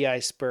tip of the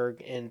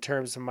iceberg in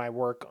terms of my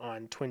work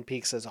on Twin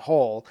Peaks as a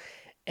whole,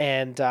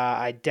 and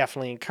I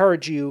definitely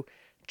encourage you,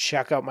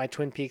 check out my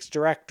Twin Peaks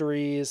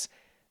directories.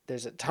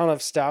 There's a ton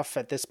of stuff.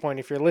 At this point,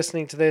 if you're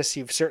listening to this,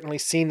 you've certainly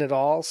seen it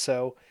all,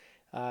 so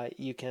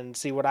you can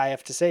see what I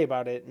have to say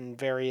about it in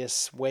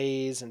various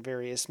ways and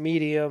various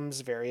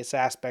mediums, various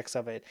aspects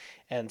of it,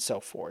 and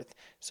so forth.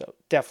 So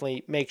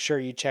definitely make sure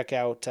you check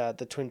out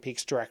the Twin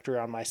Peaks directory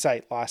on my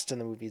site,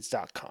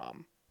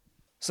 lostinthemovies.com.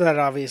 So that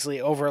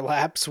obviously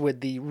overlaps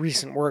with the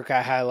recent work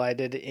I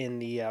highlighted in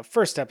the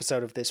first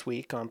episode of this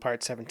week on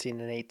Part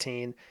 17 and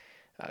 18,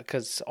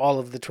 because all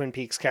of the Twin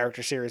Peaks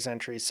character series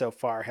entries so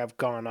far have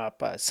gone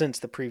up since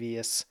the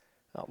previous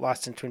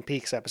Lost in Twin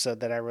Peaks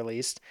episode that I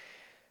released.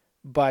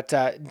 But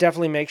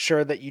definitely make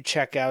sure that you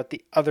check out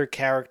the other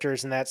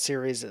characters in that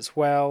series as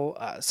well.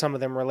 Some of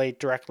them relate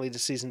directly to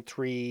Season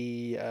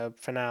 3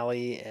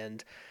 finale,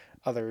 and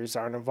others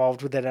aren't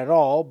involved with it at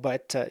all,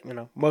 but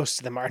most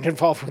of them aren't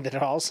involved with it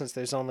at all, since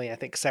there's only, I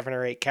think, 7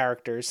 or 8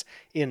 characters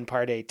in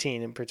Part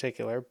 18 in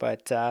particular.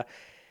 But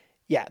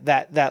yeah,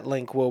 that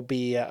link will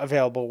be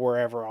available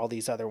wherever all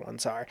these other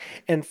ones are.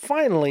 And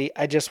finally,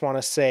 I just want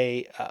to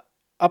say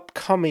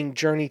upcoming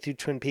Journey Through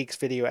Twin Peaks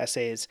video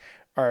essays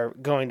are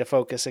going to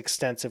focus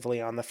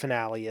extensively on the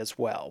finale as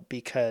well,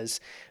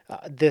 because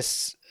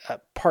this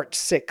part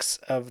 6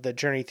 of the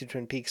Journey Through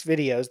Twin Peaks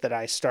videos that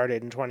I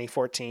started in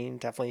 2014,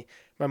 definitely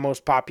my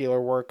most popular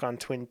work on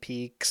Twin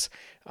Peaks,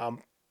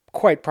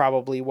 quite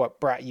probably what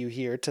brought you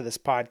here to this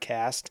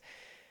podcast.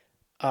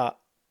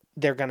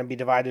 They're going to be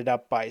divided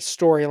up by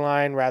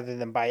storyline rather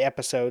than by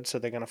episode, so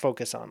they're going to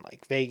focus on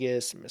like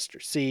Vegas, and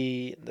Mr.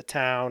 C, and the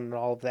town, and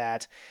all of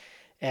that.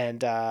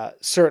 And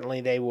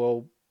certainly they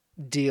will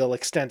deal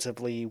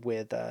extensively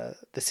with the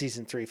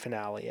Season 3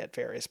 finale at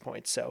various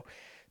points. So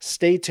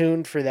stay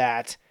tuned for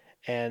that.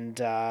 And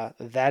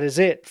that is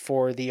it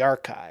for the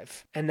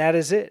archive. And that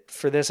is it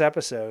for this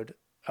episode.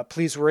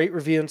 Please rate,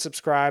 review, and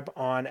subscribe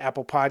on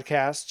Apple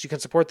Podcasts. You can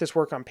support this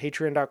work on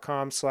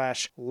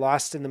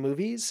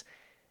patreon.com/lostinthemovies.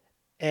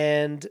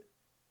 And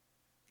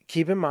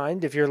keep in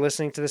mind, if you're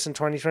listening to this in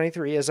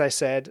 2023, as I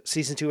said,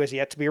 Season 2 has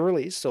yet to be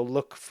released. So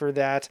look for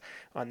that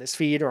on this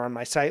feed or on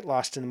my site,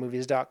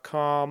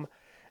 lostinthemovies.com.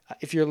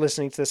 If you're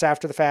listening to this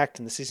after the fact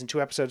and the Season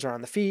 2 episodes are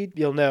on the feed,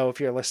 you'll know if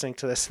you're listening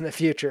to this in the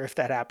future if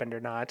that happened or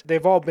not.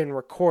 They've all been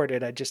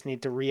recorded. I just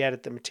need to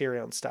re-edit the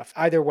material and stuff.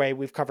 Either way,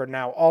 we've covered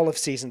now all of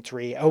Season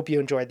 3. I hope you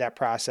enjoyed that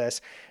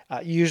process.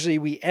 Usually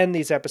we end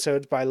these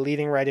episodes by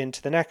leading right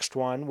into the next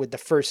one with the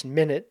first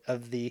minute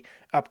of the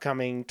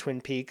upcoming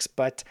Twin Peaks,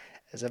 but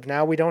as of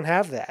now, we don't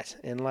have that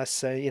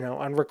unless,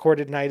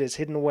 Unrecorded Night is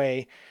hidden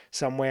away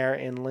somewhere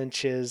in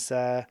Lynch's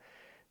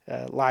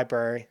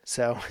library.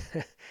 So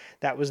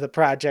that was the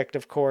project,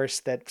 of course,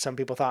 that some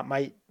people thought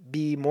might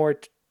be more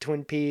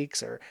Twin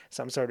Peaks or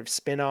some sort of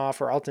spin-off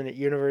or alternate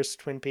universe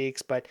Twin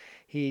Peaks, but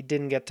he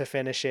didn't get to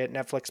finish it.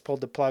 Netflix pulled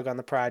the plug on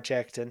the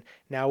project, and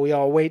now we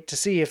all wait to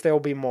see if there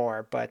will be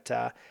more, but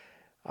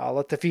I'll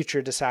let the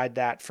future decide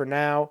that. For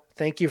now,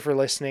 thank you for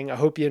listening. I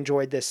hope you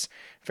enjoyed this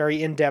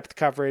very in-depth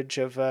coverage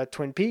of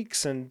Twin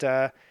Peaks, and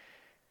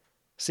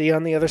see you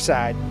on the other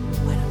side.